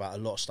talk about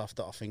a lot of stuff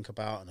that I think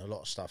about and a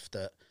lot of stuff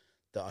that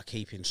I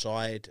keep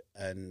inside.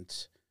 And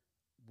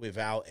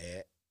without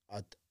it,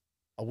 I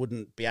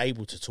wouldn't be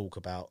able to talk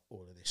about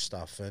all of this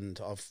stuff. And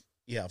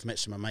I've met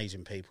some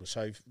amazing people.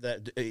 So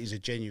that is a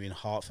genuine,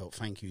 heartfelt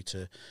thank you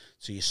to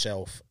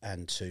yourself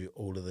and to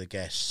all of the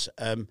guests.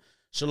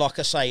 So like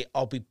I say,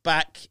 I'll be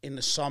back in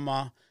the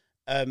summer.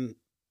 Go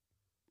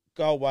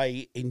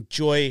away,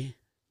 enjoy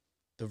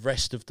the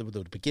rest of the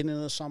beginning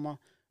of the summer,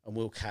 and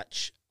we'll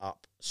catch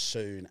up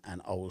soon,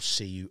 and I will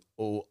see you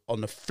all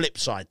on the flip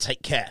side.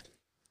 Take care.